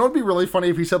think, you know, it'd be really funny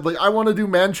if he said, like, I want to do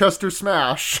Manchester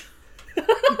Smash.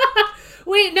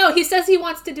 Wait, no, he says he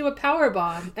wants to do a power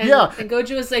bomb. And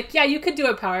Gojo is like, yeah, you could do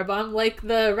a power bomb like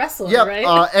the wrestler,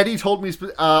 right? Eddie told me,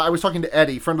 I was talking to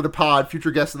Eddie, friend of the pod,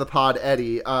 future guest of the pod,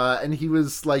 Eddie, and he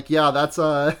was like, yeah, that's,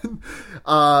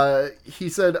 he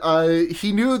said,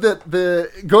 he knew that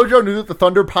Gojo knew that the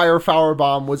Thunder Pyre power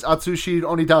bomb was Atsushi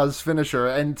Onita's finisher,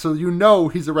 and so you know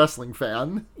he's a wrestling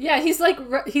fan. Yeah, he's like,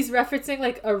 he's referencing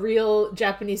like a real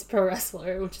Japanese pro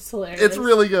wrestler, which is hilarious. It's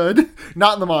really good.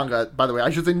 Not in the manga, by the way.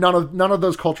 I should say none of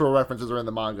those cultural references are in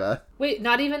the manga. Wait,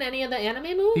 not even any of the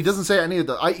anime moves? He doesn't say any of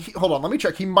the... hold on, let me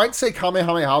check. He might say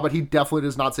Kamehameha, but he definitely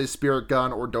does not say Spirit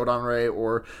Gun or Dodanrei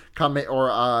or Bankai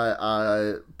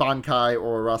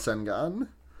or Rasengan.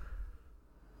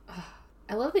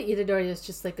 I love that Itadori is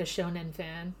just like a shonen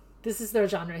fan. This is the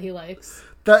genre he likes.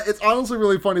 It's honestly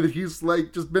really funny that he's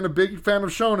like just been a big fan of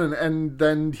shonen, and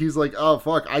then he's like, oh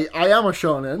fuck, I am a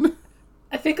shonen.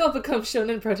 I think I'll become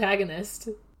shonen protagonist.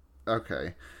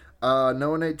 Okay.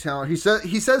 No innate talent. He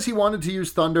says he wanted to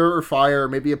use thunder or fire,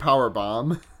 maybe a power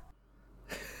bomb.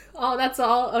 Oh, that's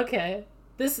all? Okay.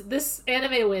 This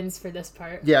anime wins for this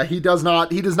part. Yeah, he does not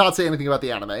say anything about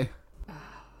the anime.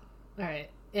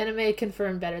 Alright. Anime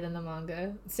confirmed better than the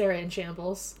manga. Sarah in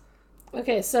shambles.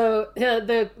 Okay, so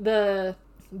the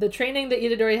training that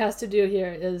Itadori has to do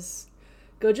here is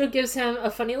Gojo gives him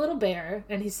a funny little bear,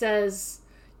 and he says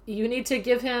you need to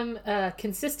give him a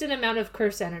consistent amount of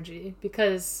curse energy,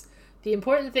 because The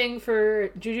important thing for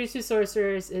Jujutsu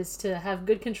sorcerers is to have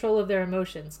good control of their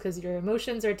emotions, because your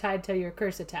emotions are tied to your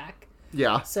curse attack.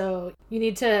 Yeah. So you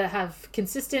need to have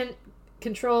consistent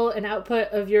control and output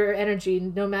of your energy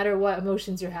no matter what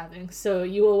emotions you're having. So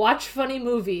you will watch funny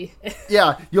movie.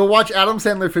 Yeah, you'll watch Adam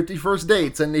Sandler 50 First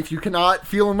Dates, and if you cannot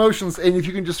feel emotions, and if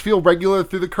you can just feel regular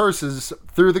through the curses,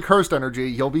 through the cursed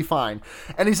energy, you'll be fine.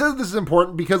 And he says this is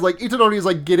important because, like, Itadori is,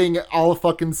 like, getting all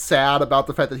fucking sad about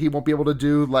the fact that he won't be able to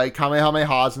do, like,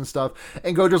 Kamehamehas and stuff,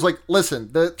 and Gojo's like,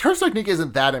 listen, the curse technique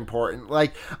isn't that important.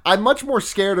 Like, I'm much more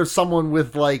scared of someone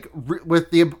with, like,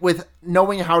 with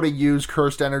knowing how to use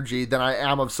cursed energy than I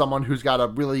am of someone who's got a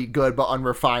really good but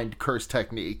unrefined curse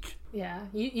technique. Yeah,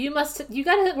 you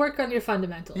gotta work on your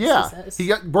fundamentals. Yeah, he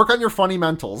says. Work on your funny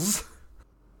mentals.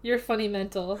 Your funny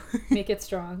mental, make it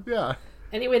strong. Yeah.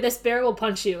 Anyway, this bear will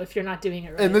punch you if you're not doing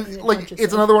it right. And then, like,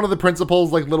 it's another one of the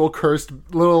principles, like little what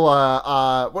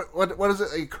is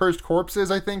it? Like, cursed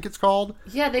corpses, I think it's called.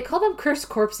 Yeah, they call them cursed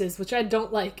corpses, which I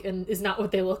don't like, and is not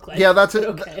what they look like. Yeah, that's it.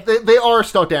 Okay. They are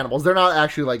stuffed animals. They're not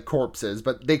actually like corpses,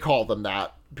 but they call them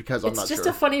that because I'm not sure. It's just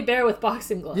a funny bear with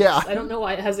boxing gloves. Yeah. I don't know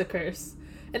why it has a curse.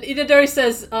 And Itadori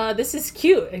says, this is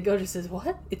cute. And Gojo says,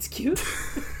 what? It's cute?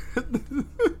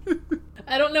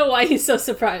 I don't know why he's so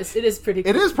surprised. It is pretty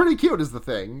cute. It is pretty cute is the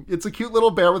thing. It's a cute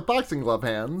little bear with boxing glove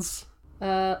hands.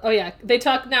 Oh yeah. They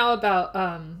talk now about,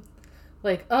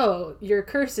 like, oh, your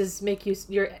curses make you,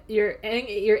 your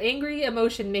angry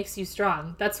emotion makes you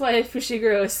strong. That's why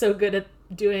Fushiguro is so good at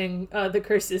doing the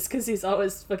curses, because he's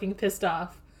always fucking pissed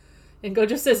off. And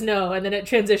Gojo says no, and then it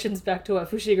transitions back to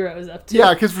what Fushiguro is up to.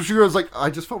 Yeah, because Fushigiro's like,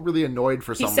 I just felt really annoyed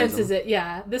for some reason. He senses it,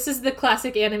 yeah. This is the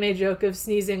classic anime joke of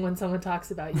sneezing when someone talks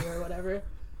about you or whatever.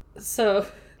 So,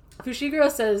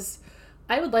 Fushiguro says,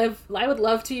 I would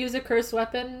love to use a curse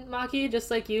weapon, Maki,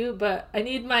 just like you, but I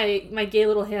need my gay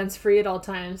little hands free at all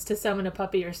times to summon a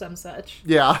puppy or some such.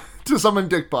 Yeah, to summon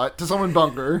Dick Butt, to summon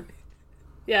Bunker.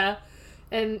 Yeah.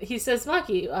 And he says,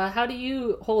 Maki, how do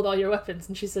you hold all your weapons?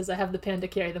 And she says, I have the panda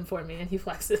carry them for me. And he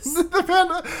flexes. The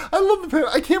panda. I love the panda.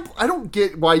 I don't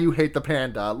get why you hate the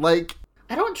panda. Like,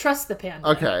 I don't trust the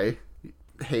panda. Okay.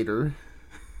 Hater.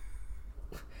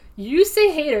 You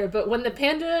say hater, but when the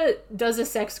panda does a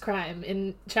sex crime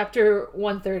in chapter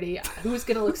 130, who's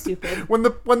gonna look stupid? When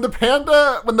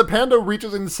the panda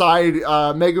reaches inside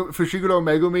Fushiguro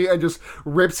Megumi and just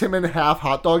rips him in half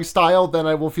hot dog style, then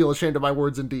I will feel ashamed of my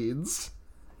words and deeds.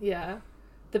 Yeah.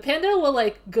 The panda will,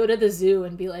 like, go to the zoo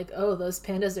and be like, oh, those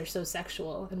pandas are so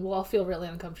sexual, and we'll all feel really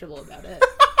uncomfortable about it.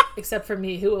 Except for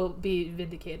me, who will be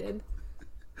vindicated.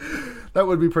 That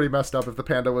would be pretty messed up if the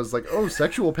panda was like, oh,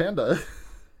 sexual panda.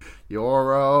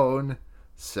 Your own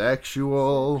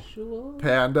sexual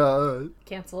panda.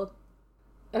 Cancelled.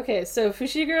 Okay, so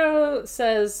Fushiguro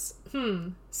says,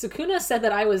 Sukuna said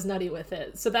that I was nutty with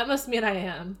it, so that must mean I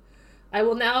am. I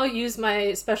will now use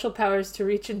my special powers to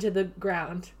reach into the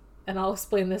ground, and I'll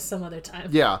explain this some other time.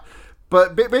 Yeah.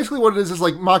 But basically what it is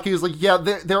like, Maki is like, yeah,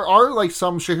 there are, like,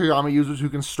 some Shikigami users who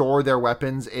can store their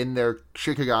weapons in their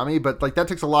Shikigami, but, like, that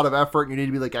takes a lot of effort, and you need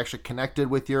to be, like, actually connected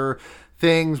with your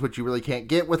things, which you really can't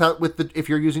get if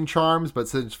you're using charms. But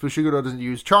since Fushiguro doesn't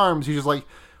use charms, he's just like,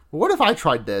 well, what if I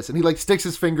tried this? And he, like, sticks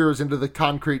his fingers into the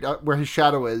concrete where his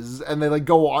shadow is, and they, like,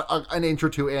 go an inch or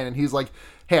two in, and he's like,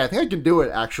 hey, I think I can do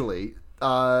it, actually.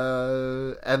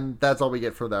 And that's all we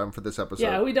get for them for this episode.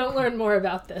 Yeah, we don't learn more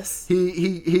about this.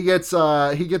 He gets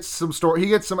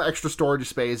some extra storage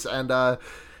space, and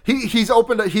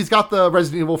he's got the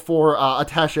Resident Evil 4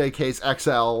 attache case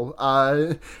XL.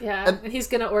 And he's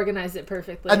gonna organize it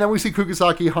perfectly. And then we see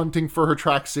Kugisaki hunting for her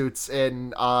tracksuits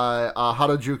in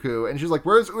Harajuku, and she's like,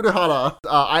 "Where's Urahara?"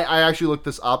 I actually looked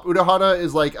this up. Urahara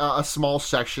is like a small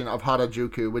section of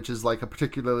Harajuku, which is like a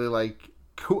particularly like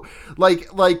cool, like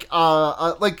kind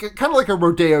of like a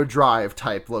Rodeo Drive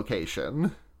type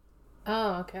location.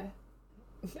 Oh, okay.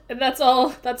 And that's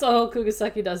all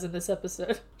Kugisaki does in this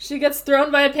episode. She gets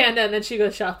thrown by a panda and then she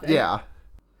goes shopping. Yeah.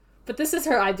 But this is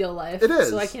her ideal life. It is.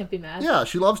 So I can't be mad. Yeah,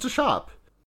 she loves to shop.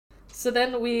 So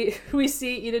then we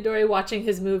see Itadori watching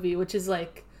his movie, which is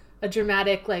like a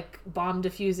dramatic, like, bomb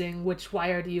diffusing, which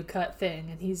wire do you cut thing.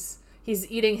 And he's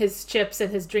eating his chips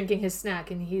and drinking his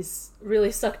snack, and he's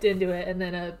really sucked into it, and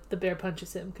then the bear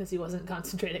punches him because he wasn't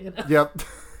concentrating enough. Yep.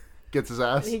 Gets his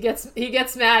ass. He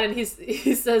gets mad, and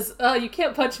he says, oh, you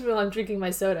can't punch me while I'm drinking my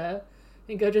soda.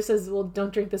 And Gojo says, well,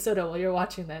 don't drink the soda while you're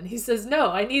watching then. He says,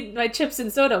 no, I need my chips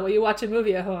and soda while you watch a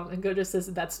movie at home. And Gojo says,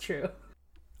 that's true.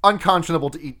 Unconscionable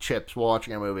to eat chips while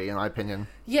watching a movie, in my opinion.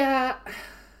 Yeah.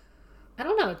 I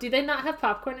don't know. Do they not have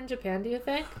popcorn in Japan, do you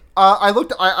think? I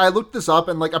looked this up,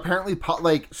 and like apparently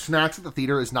like snacks at the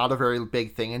theater is not a very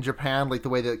big thing in Japan, like the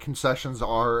way that concessions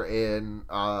are in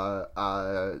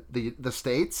the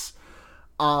States.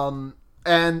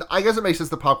 And I guess it makes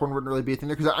sense that popcorn wouldn't really be a thing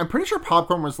there, because I'm pretty sure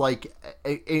popcorn was like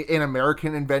an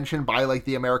American invention by like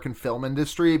the American film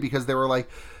industry, because they were like,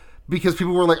 because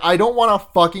people were like, I don't want to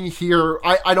fucking hear,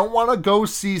 I don't want to go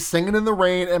see Singing in the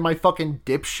Rain, and my fucking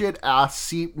dipshit ass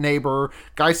seat neighbor,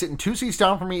 guy sitting 2 seats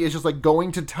down from me, is just like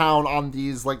going to town on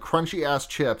these like crunchy ass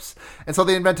chips. And so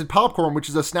they invented popcorn, which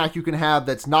is a snack you can have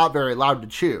that's not very loud to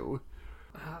chew.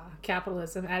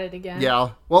 Capitalism at it again. Yeah.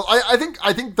 Well, I think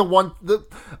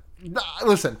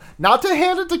listen, not to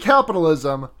hand it to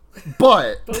capitalism,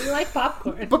 but we like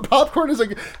popcorn. But popcorn is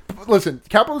like, listen,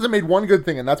 capitalism made one good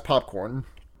thing, and that's popcorn.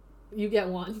 You get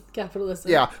one, capitalism.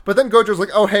 Yeah, but then Gojo's like,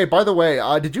 oh, hey, by the way,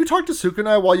 did you talk to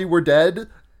Sukuna while you were dead?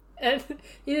 And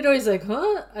Itadori's like,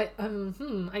 huh?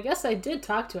 I guess I did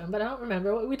talk to him, but I don't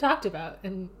remember what we talked about.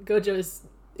 And Gojo is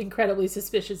incredibly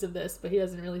suspicious of this, but he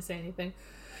doesn't really say anything.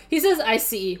 He says, I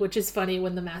see, which is funny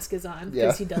when the mask is on,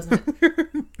 because he doesn't.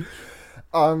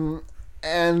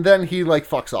 And then he, like,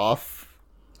 fucks off.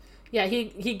 Yeah,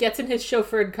 he gets in his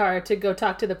chauffeured car to go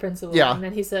talk to the principal. Yeah. And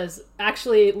then he says,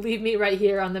 actually, leave me right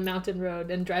here on the mountain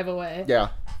road and drive away.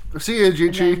 Yeah. See you,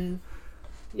 Jichi.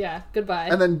 Yeah, goodbye.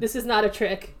 And then, this is not a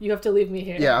trick. You have to leave me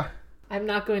here. Yeah. I'm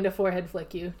not going to forehead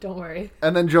flick you. Don't worry.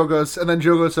 And then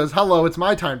Jogo says, hello, it's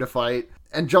my time to fight.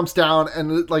 And jumps down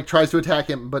and, like, tries to attack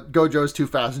him, but Gojo's too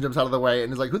fast and jumps out of the way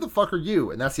and is like, who the fuck are you?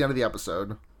 And that's the end of the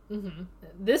episode. Mm-hmm.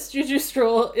 This Juju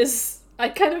Stroll is... I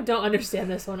kind of don't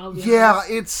understand this one, I'll be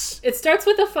honest. It starts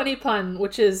with a funny pun,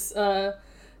 which is Gojo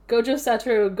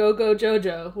Satoru Go Go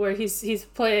Jojo, where he's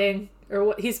playing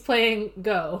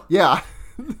Go. Yeah.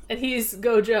 And he's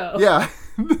Gojo. Yeah.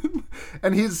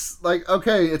 And he's like,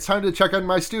 okay, it's time to check on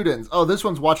my students. Oh, this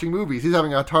one's watching movies. He's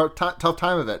having a tough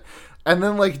time of it. And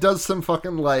then, like, does some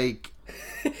fucking, like...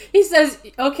 He says,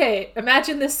 okay,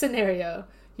 imagine this scenario.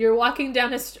 You're walking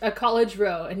down a college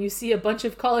row, and you see a bunch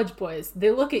of college boys. They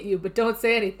look at you, but don't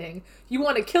say anything. You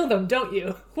want to kill them, don't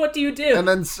you? What do you do? And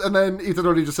then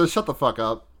Itadori just says, shut the fuck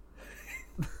up.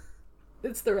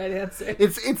 It's the right answer.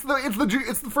 It's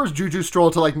the first Juju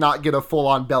Stroll to, like, not get a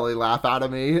full-on belly laugh out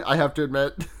of me, I have to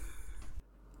admit.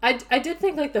 I did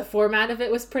think, like, the format of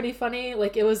it was pretty funny.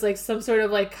 Like, it was, like, some sort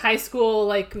of, like, high school,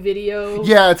 like, video.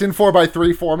 Yeah, it's in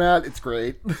 4x3 format. It's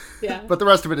great. Yeah. But the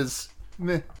rest of it is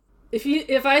meh.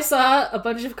 If I saw a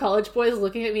bunch of college boys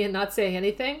looking at me and not saying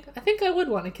anything, I think I would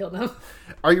want to kill them.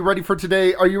 Are you ready for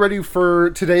today? Are you ready for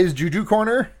today's Juju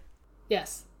Corner?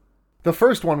 Yes. The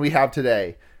first one we have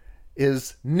today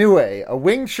is Nue, a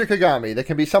winged Shikigami that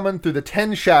can be summoned through the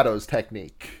 10 Shadows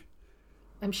technique.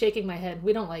 I'm shaking my head.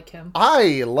 We don't like him.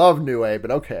 I love Nue,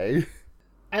 but okay.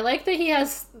 I like that he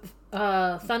has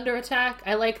thunder attack.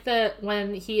 I like that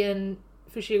when he and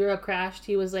Fushiguro crashed,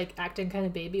 he was, like, acting kind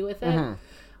of baby with it. Mm-hmm.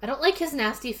 I don't like his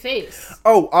nasty face.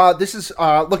 Oh, this is,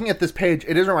 looking at this page,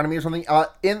 it is reminding me of something, I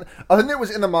think it was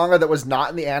in the manga that was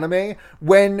not in the anime,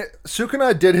 when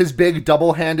Sukuna did his big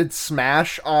double-handed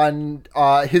smash on,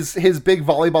 his big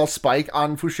volleyball spike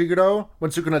on Fushiguro,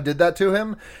 when Sukuna did that to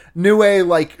him, Nue,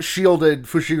 like, shielded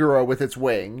Fushiguro with its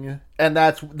wing, and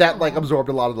that, like, absorbed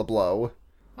a lot of the blow.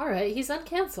 Alright, he's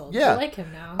uncancelled. Yeah. I like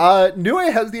him now.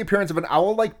 Nue has the appearance of an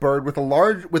owl-like bird with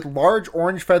large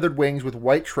orange feathered wings with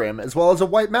white trim, as well as a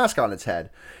white mask on its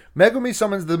head. Megumi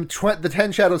summons the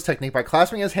 10 Shadows technique by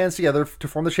clasping his hands together to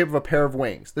form the shape of a pair of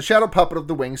wings. The shadow puppet of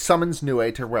the wings summons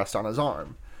Nue to rest on his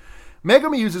arm.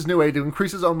 Megumi uses Nue to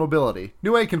increase his own mobility.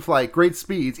 Nue can fly at great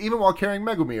speeds, even while carrying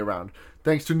Megumi around.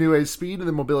 Thanks to Nue's speed and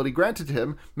the mobility granted to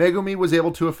him, Megumi was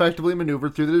able to effectively maneuver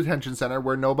through the detention center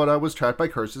where Nobara was trapped by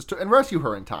curses and rescue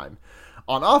her in time.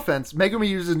 On offense, Megumi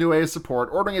uses Nue as support,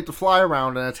 ordering it to fly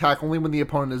around and attack only when the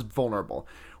opponent is vulnerable.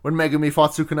 When Megumi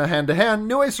fought Sukuna hand-to-hand,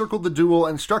 Nue circled the duel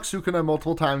and struck Sukuna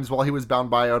multiple times while he was bound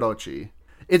by Orochi.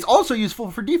 It's also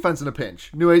useful for defense in a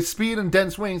pinch. Nue's speed and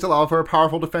dense wings allow for a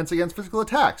powerful defense against physical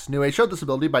attacks. Nue showed this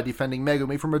ability by defending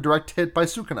Megumi from a direct hit by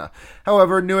Sukuna.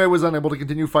 However, Nue was unable to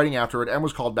continue fighting after it and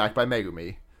was called back by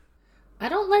Megumi. I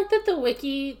don't like that the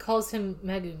wiki calls him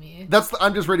Megumi.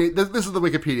 I'm just reading. This is the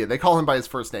Wikipedia. They call him by his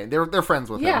first name. They're friends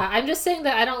with him. Yeah, I'm just saying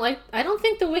that I don't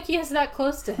think the wiki is that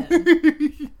close to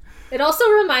him. It also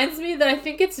reminds me that I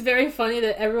think it's very funny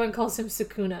that everyone calls him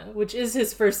Sukuna, which is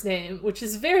his first name, which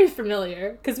is very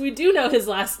familiar, because we do know his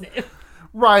last name.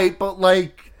 Right, but,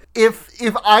 like, if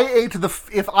I ate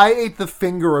the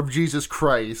finger of Jesus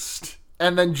Christ,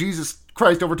 and then Jesus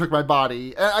Christ overtook my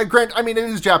body. I mean, it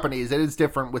is Japanese. It is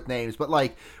different with names, but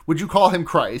like, would you call him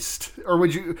Christ? Or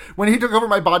would you, when he took over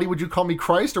my body, would you call me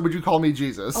Christ or would you call me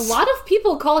Jesus? A lot of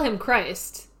people call him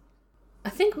Christ. I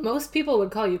think most people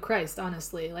would call you Christ,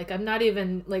 honestly. Like, I'm not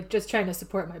even, like, just trying to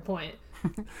support my point.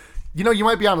 You know, you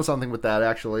might be onto something with that,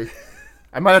 actually.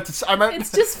 I might have to...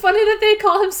 It's just funny that they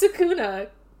call him Sukuna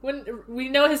when we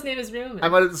know his name is Ryumen. I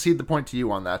might have to cede the point to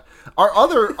you on that. Our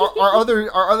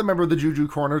other member of the Juju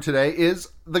Corner today is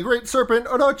the Great Serpent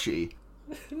Orochi.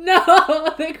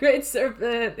 No, the Great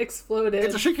Serpent exploded.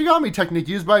 It's a Shikigami technique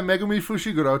used by Megumi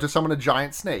Fushiguro to summon a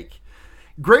giant snake.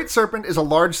 Great Serpent is a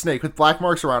large snake with black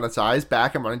marks around its eyes,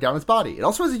 back, and running down its body. It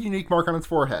also has a unique mark on its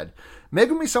forehead.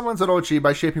 Megumi summons Orochi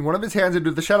by shaping one of his hands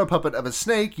into the shadow puppet of a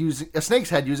snake's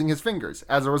head using his fingers.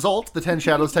 As a result, the Ten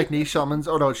Shadows technique summons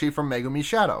Orochi from Megumi's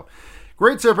shadow.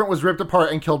 Great Serpent was ripped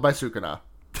apart and killed by Sukuna.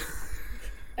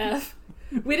 F.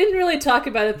 We didn't really talk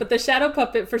about it, but the shadow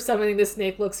puppet for summoning the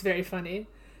snake looks very funny.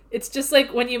 It's just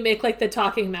like when you make like the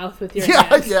talking mouth with your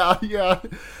hand. Yeah.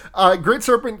 Great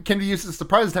Serpent can be used as a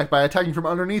surprise attack by attacking from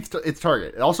underneath its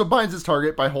target. It also binds its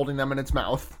target by holding them in its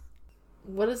mouth.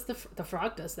 What is the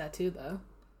frog does that too, though?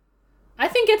 I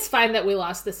think it's fine that we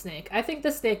lost the snake. I think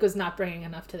the snake was not bringing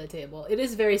enough to the table. It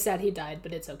is very sad he died,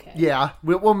 but it's okay. Yeah,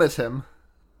 we'll miss him.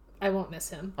 I won't miss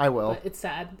him. I will. But it's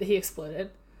sad that he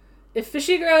exploded. If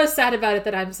Fushiguro is sad about it,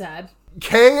 then I'm sad.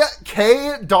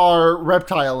 Dar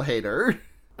reptile hater.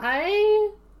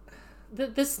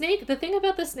 The snake, the thing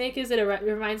about the snake is that it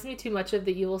reminds me too much of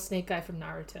the evil snake guy from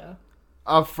Naruto.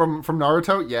 From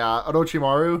Naruto? Yeah,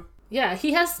 Orochimaru. Yeah,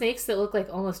 he has snakes that look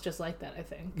like almost just like that, I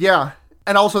think. Yeah,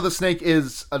 and also the snake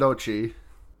is Orochi.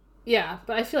 Yeah,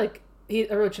 but I feel like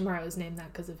Orochimaru is named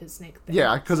that because of his snake thing.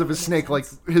 Yeah, because of his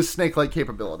snake-like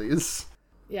capabilities.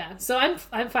 Yeah, so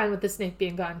I'm fine with the snake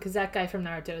being gone because that guy from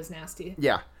Naruto is nasty.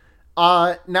 Yeah.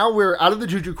 Now we're out of the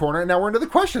Juju Corner, and now we're into the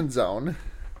question zone.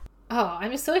 Oh,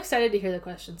 I'm so excited to hear the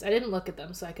questions. I didn't look at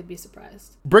them, so I could be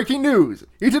surprised. Breaking news!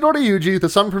 Itadori Yuji, the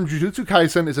son from Jujutsu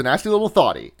Kaisen, is a nasty little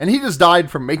thoughty, and he just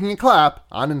died from making a clap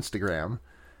on Instagram.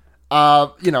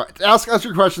 Ask us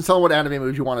your questions, tell them what anime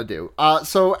moves you want to do.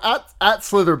 So at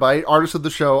Slitherbite, artist of the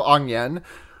show, Ong Yen,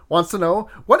 wants to know,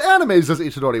 what animes does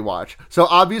Itadori watch? So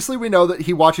obviously we know that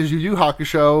he watches Yu Yu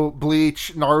Hakusho,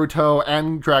 Bleach, Naruto,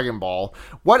 and Dragon Ball.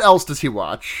 What else does he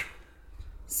watch?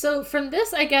 So from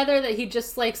this, I gather that he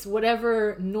just likes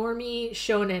whatever normie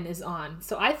shonen is on.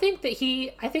 So I think that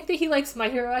he likes My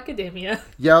Hero Academia.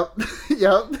 Yep.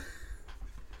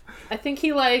 I think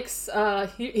he likes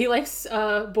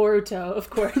Boruto, of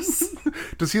course.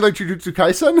 Does he like Jujutsu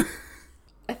Kaisen?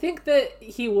 I think that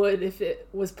he would if it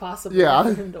was possible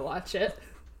for him to watch it.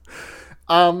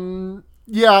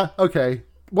 Yeah, okay.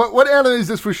 What animes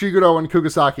does Fushiguro and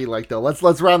Kugasaki like though?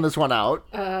 Let's round this one out.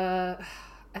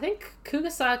 I think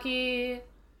Kugasaki...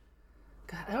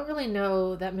 God, I don't really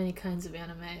know that many kinds of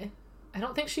anime. I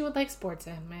don't think she would like sports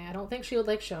anime. I don't think she would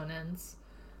like shonens.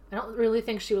 I don't really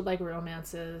think she would like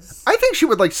romances. I think she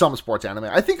would like some sports anime.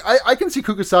 I think I can see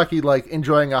Kugasaki like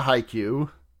enjoying a Haikyuu.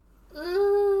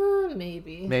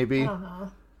 Maybe. Maybe. I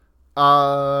don't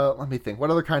know. Let me think. What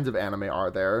other kinds of anime are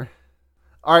there?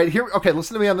 All right, here. Okay,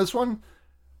 listen to me on this one.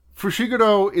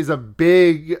 Fushiguro is a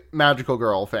big Magical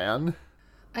Girl fan.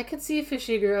 I could see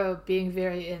Fushiguro being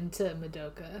very into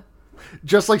Madoka.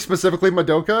 Just like specifically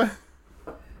Madoka?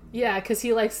 Yeah, because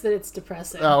he likes that it's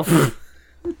depressing. Oh.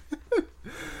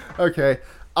 Okay.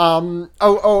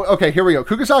 Okay, here we go.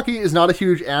 Kugasaki is not a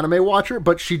huge anime watcher,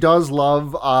 but she does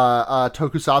love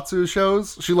tokusatsu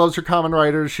shows. She loves her Kamen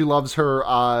Riders. She loves her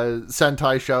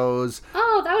Sentai shows.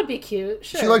 Oh, that would be cute.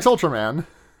 Sure. She likes Ultraman.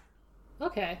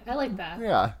 Okay, I like that.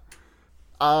 Yeah.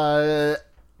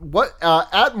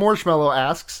 At Marshmallow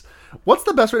asks, what's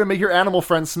the best way to make your animal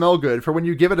friend smell good for when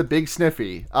you give it a big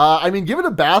sniffy? Give it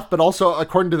a bath, but also,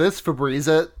 according to this, Febreze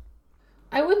it.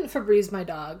 I wouldn't Febreze my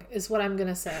dog, is what I'm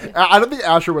gonna say. I don't think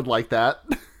Asher would like that.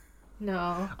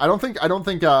 No. I don't think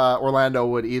Orlando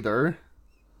would either.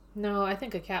 No, I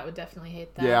think a cat would definitely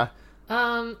hate that. Yeah.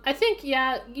 I think,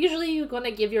 usually you want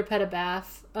to give your pet a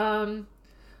bath. I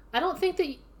don't think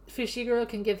that Fushiguro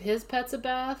can give his pets a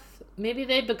bath. Maybe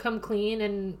they become clean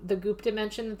in the goop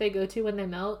dimension that they go to when they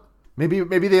melt.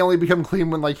 Maybe they only become clean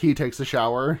when, like, he takes a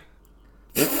shower.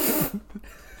 That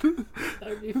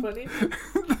would be funny.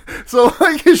 So,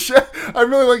 like,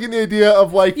 I'm really liking the idea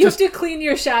of, like... You have to clean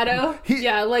your shadow?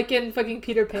 Yeah, like in fucking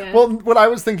Peter Pan. Well, what I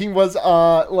was thinking was,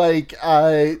 the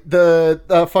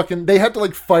fucking... They had to,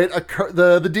 like, fight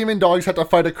the demon dogs had to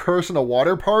fight a curse in a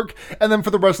water park, and then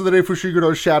for the rest of the day,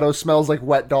 Fushiguro's shadow smells like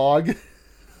wet dog.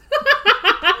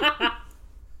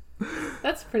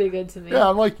 That's pretty good to me. Yeah,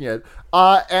 I'm liking it.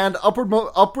 And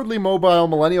upwardly mobile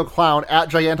millennial clown at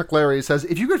Gigantic Larry says,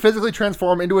 if you could physically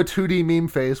transform into a 2D meme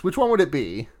face, which one would it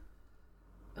be?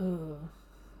 Ooh.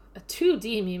 A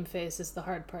 2D meme face is the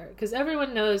hard part, because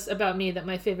everyone knows about me that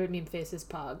my favorite meme face is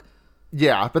Pog.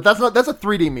 Yeah, but that's a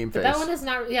 3D meme face. That one is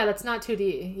not, that's not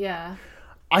 2D, yeah.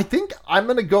 I think I'm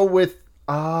going to go with,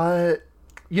 I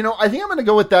think I'm going to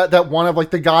go with that one of,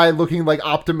 like, the guy looking, like,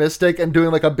 optimistic and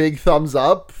doing, like, a big thumbs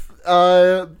up.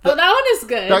 That one is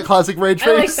good. That classic rage face.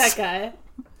 I like that guy.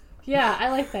 Yeah, I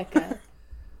like that guy.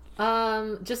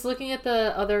 Just looking at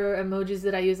the other emojis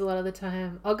that I use a lot of the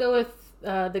time, I'll go with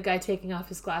the guy taking off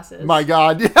his glasses. My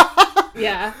God.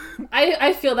 Yeah.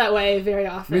 I feel that way very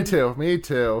often. Me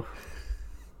too.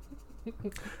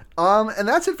 And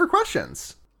that's it for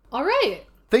questions. All right.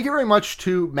 Thank you very much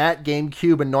to Matt,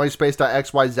 GameCube, and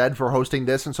Noisepace.xyz for hosting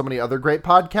this and so many other great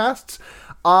podcasts.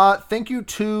 Thank you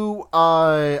to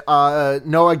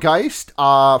Noah Geist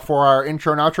for our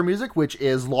intro and outro music, which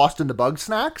is Lost in the Bug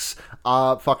Snacks.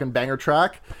 Fucking banger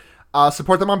track.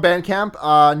 Support them on Bandcamp,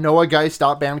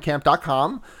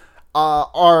 noahgeist.bandcamp.com.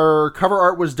 Our cover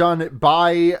art was done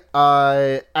by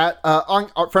friend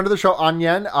of the show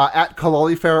Anyen at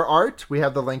Kalolifair Art. We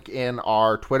have the link in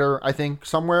our Twitter, I think,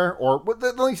 somewhere, or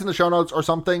the link's in the show notes or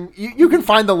something. You can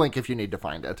find the link if you need to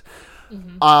find it.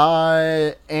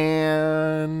 Mm-hmm.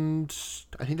 And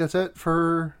I think that's it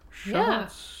for show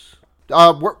notes.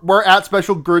 We're at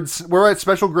Special Grade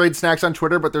Snacks on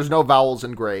Twitter, but there's no vowels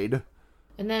in grade.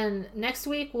 And then next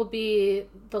week will be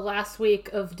the last week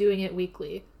of doing it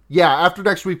weekly. Yeah, after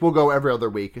next week, we'll go every other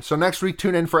week. So next week,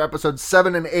 tune in for episodes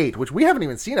 7 and 8, which we haven't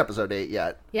even seen episode 8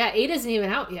 yet. Yeah, 8 isn't even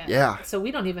out yet. Yeah. So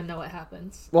we don't even know what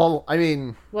happens. Well, I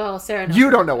mean... Well, Sarah knows. You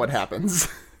don't know what happens.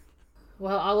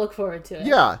 Well, I'll look forward to it.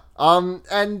 Yeah.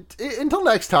 And until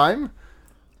next time...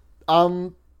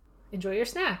 Enjoy your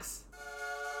snacks.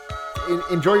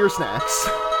 Enjoy your snacks.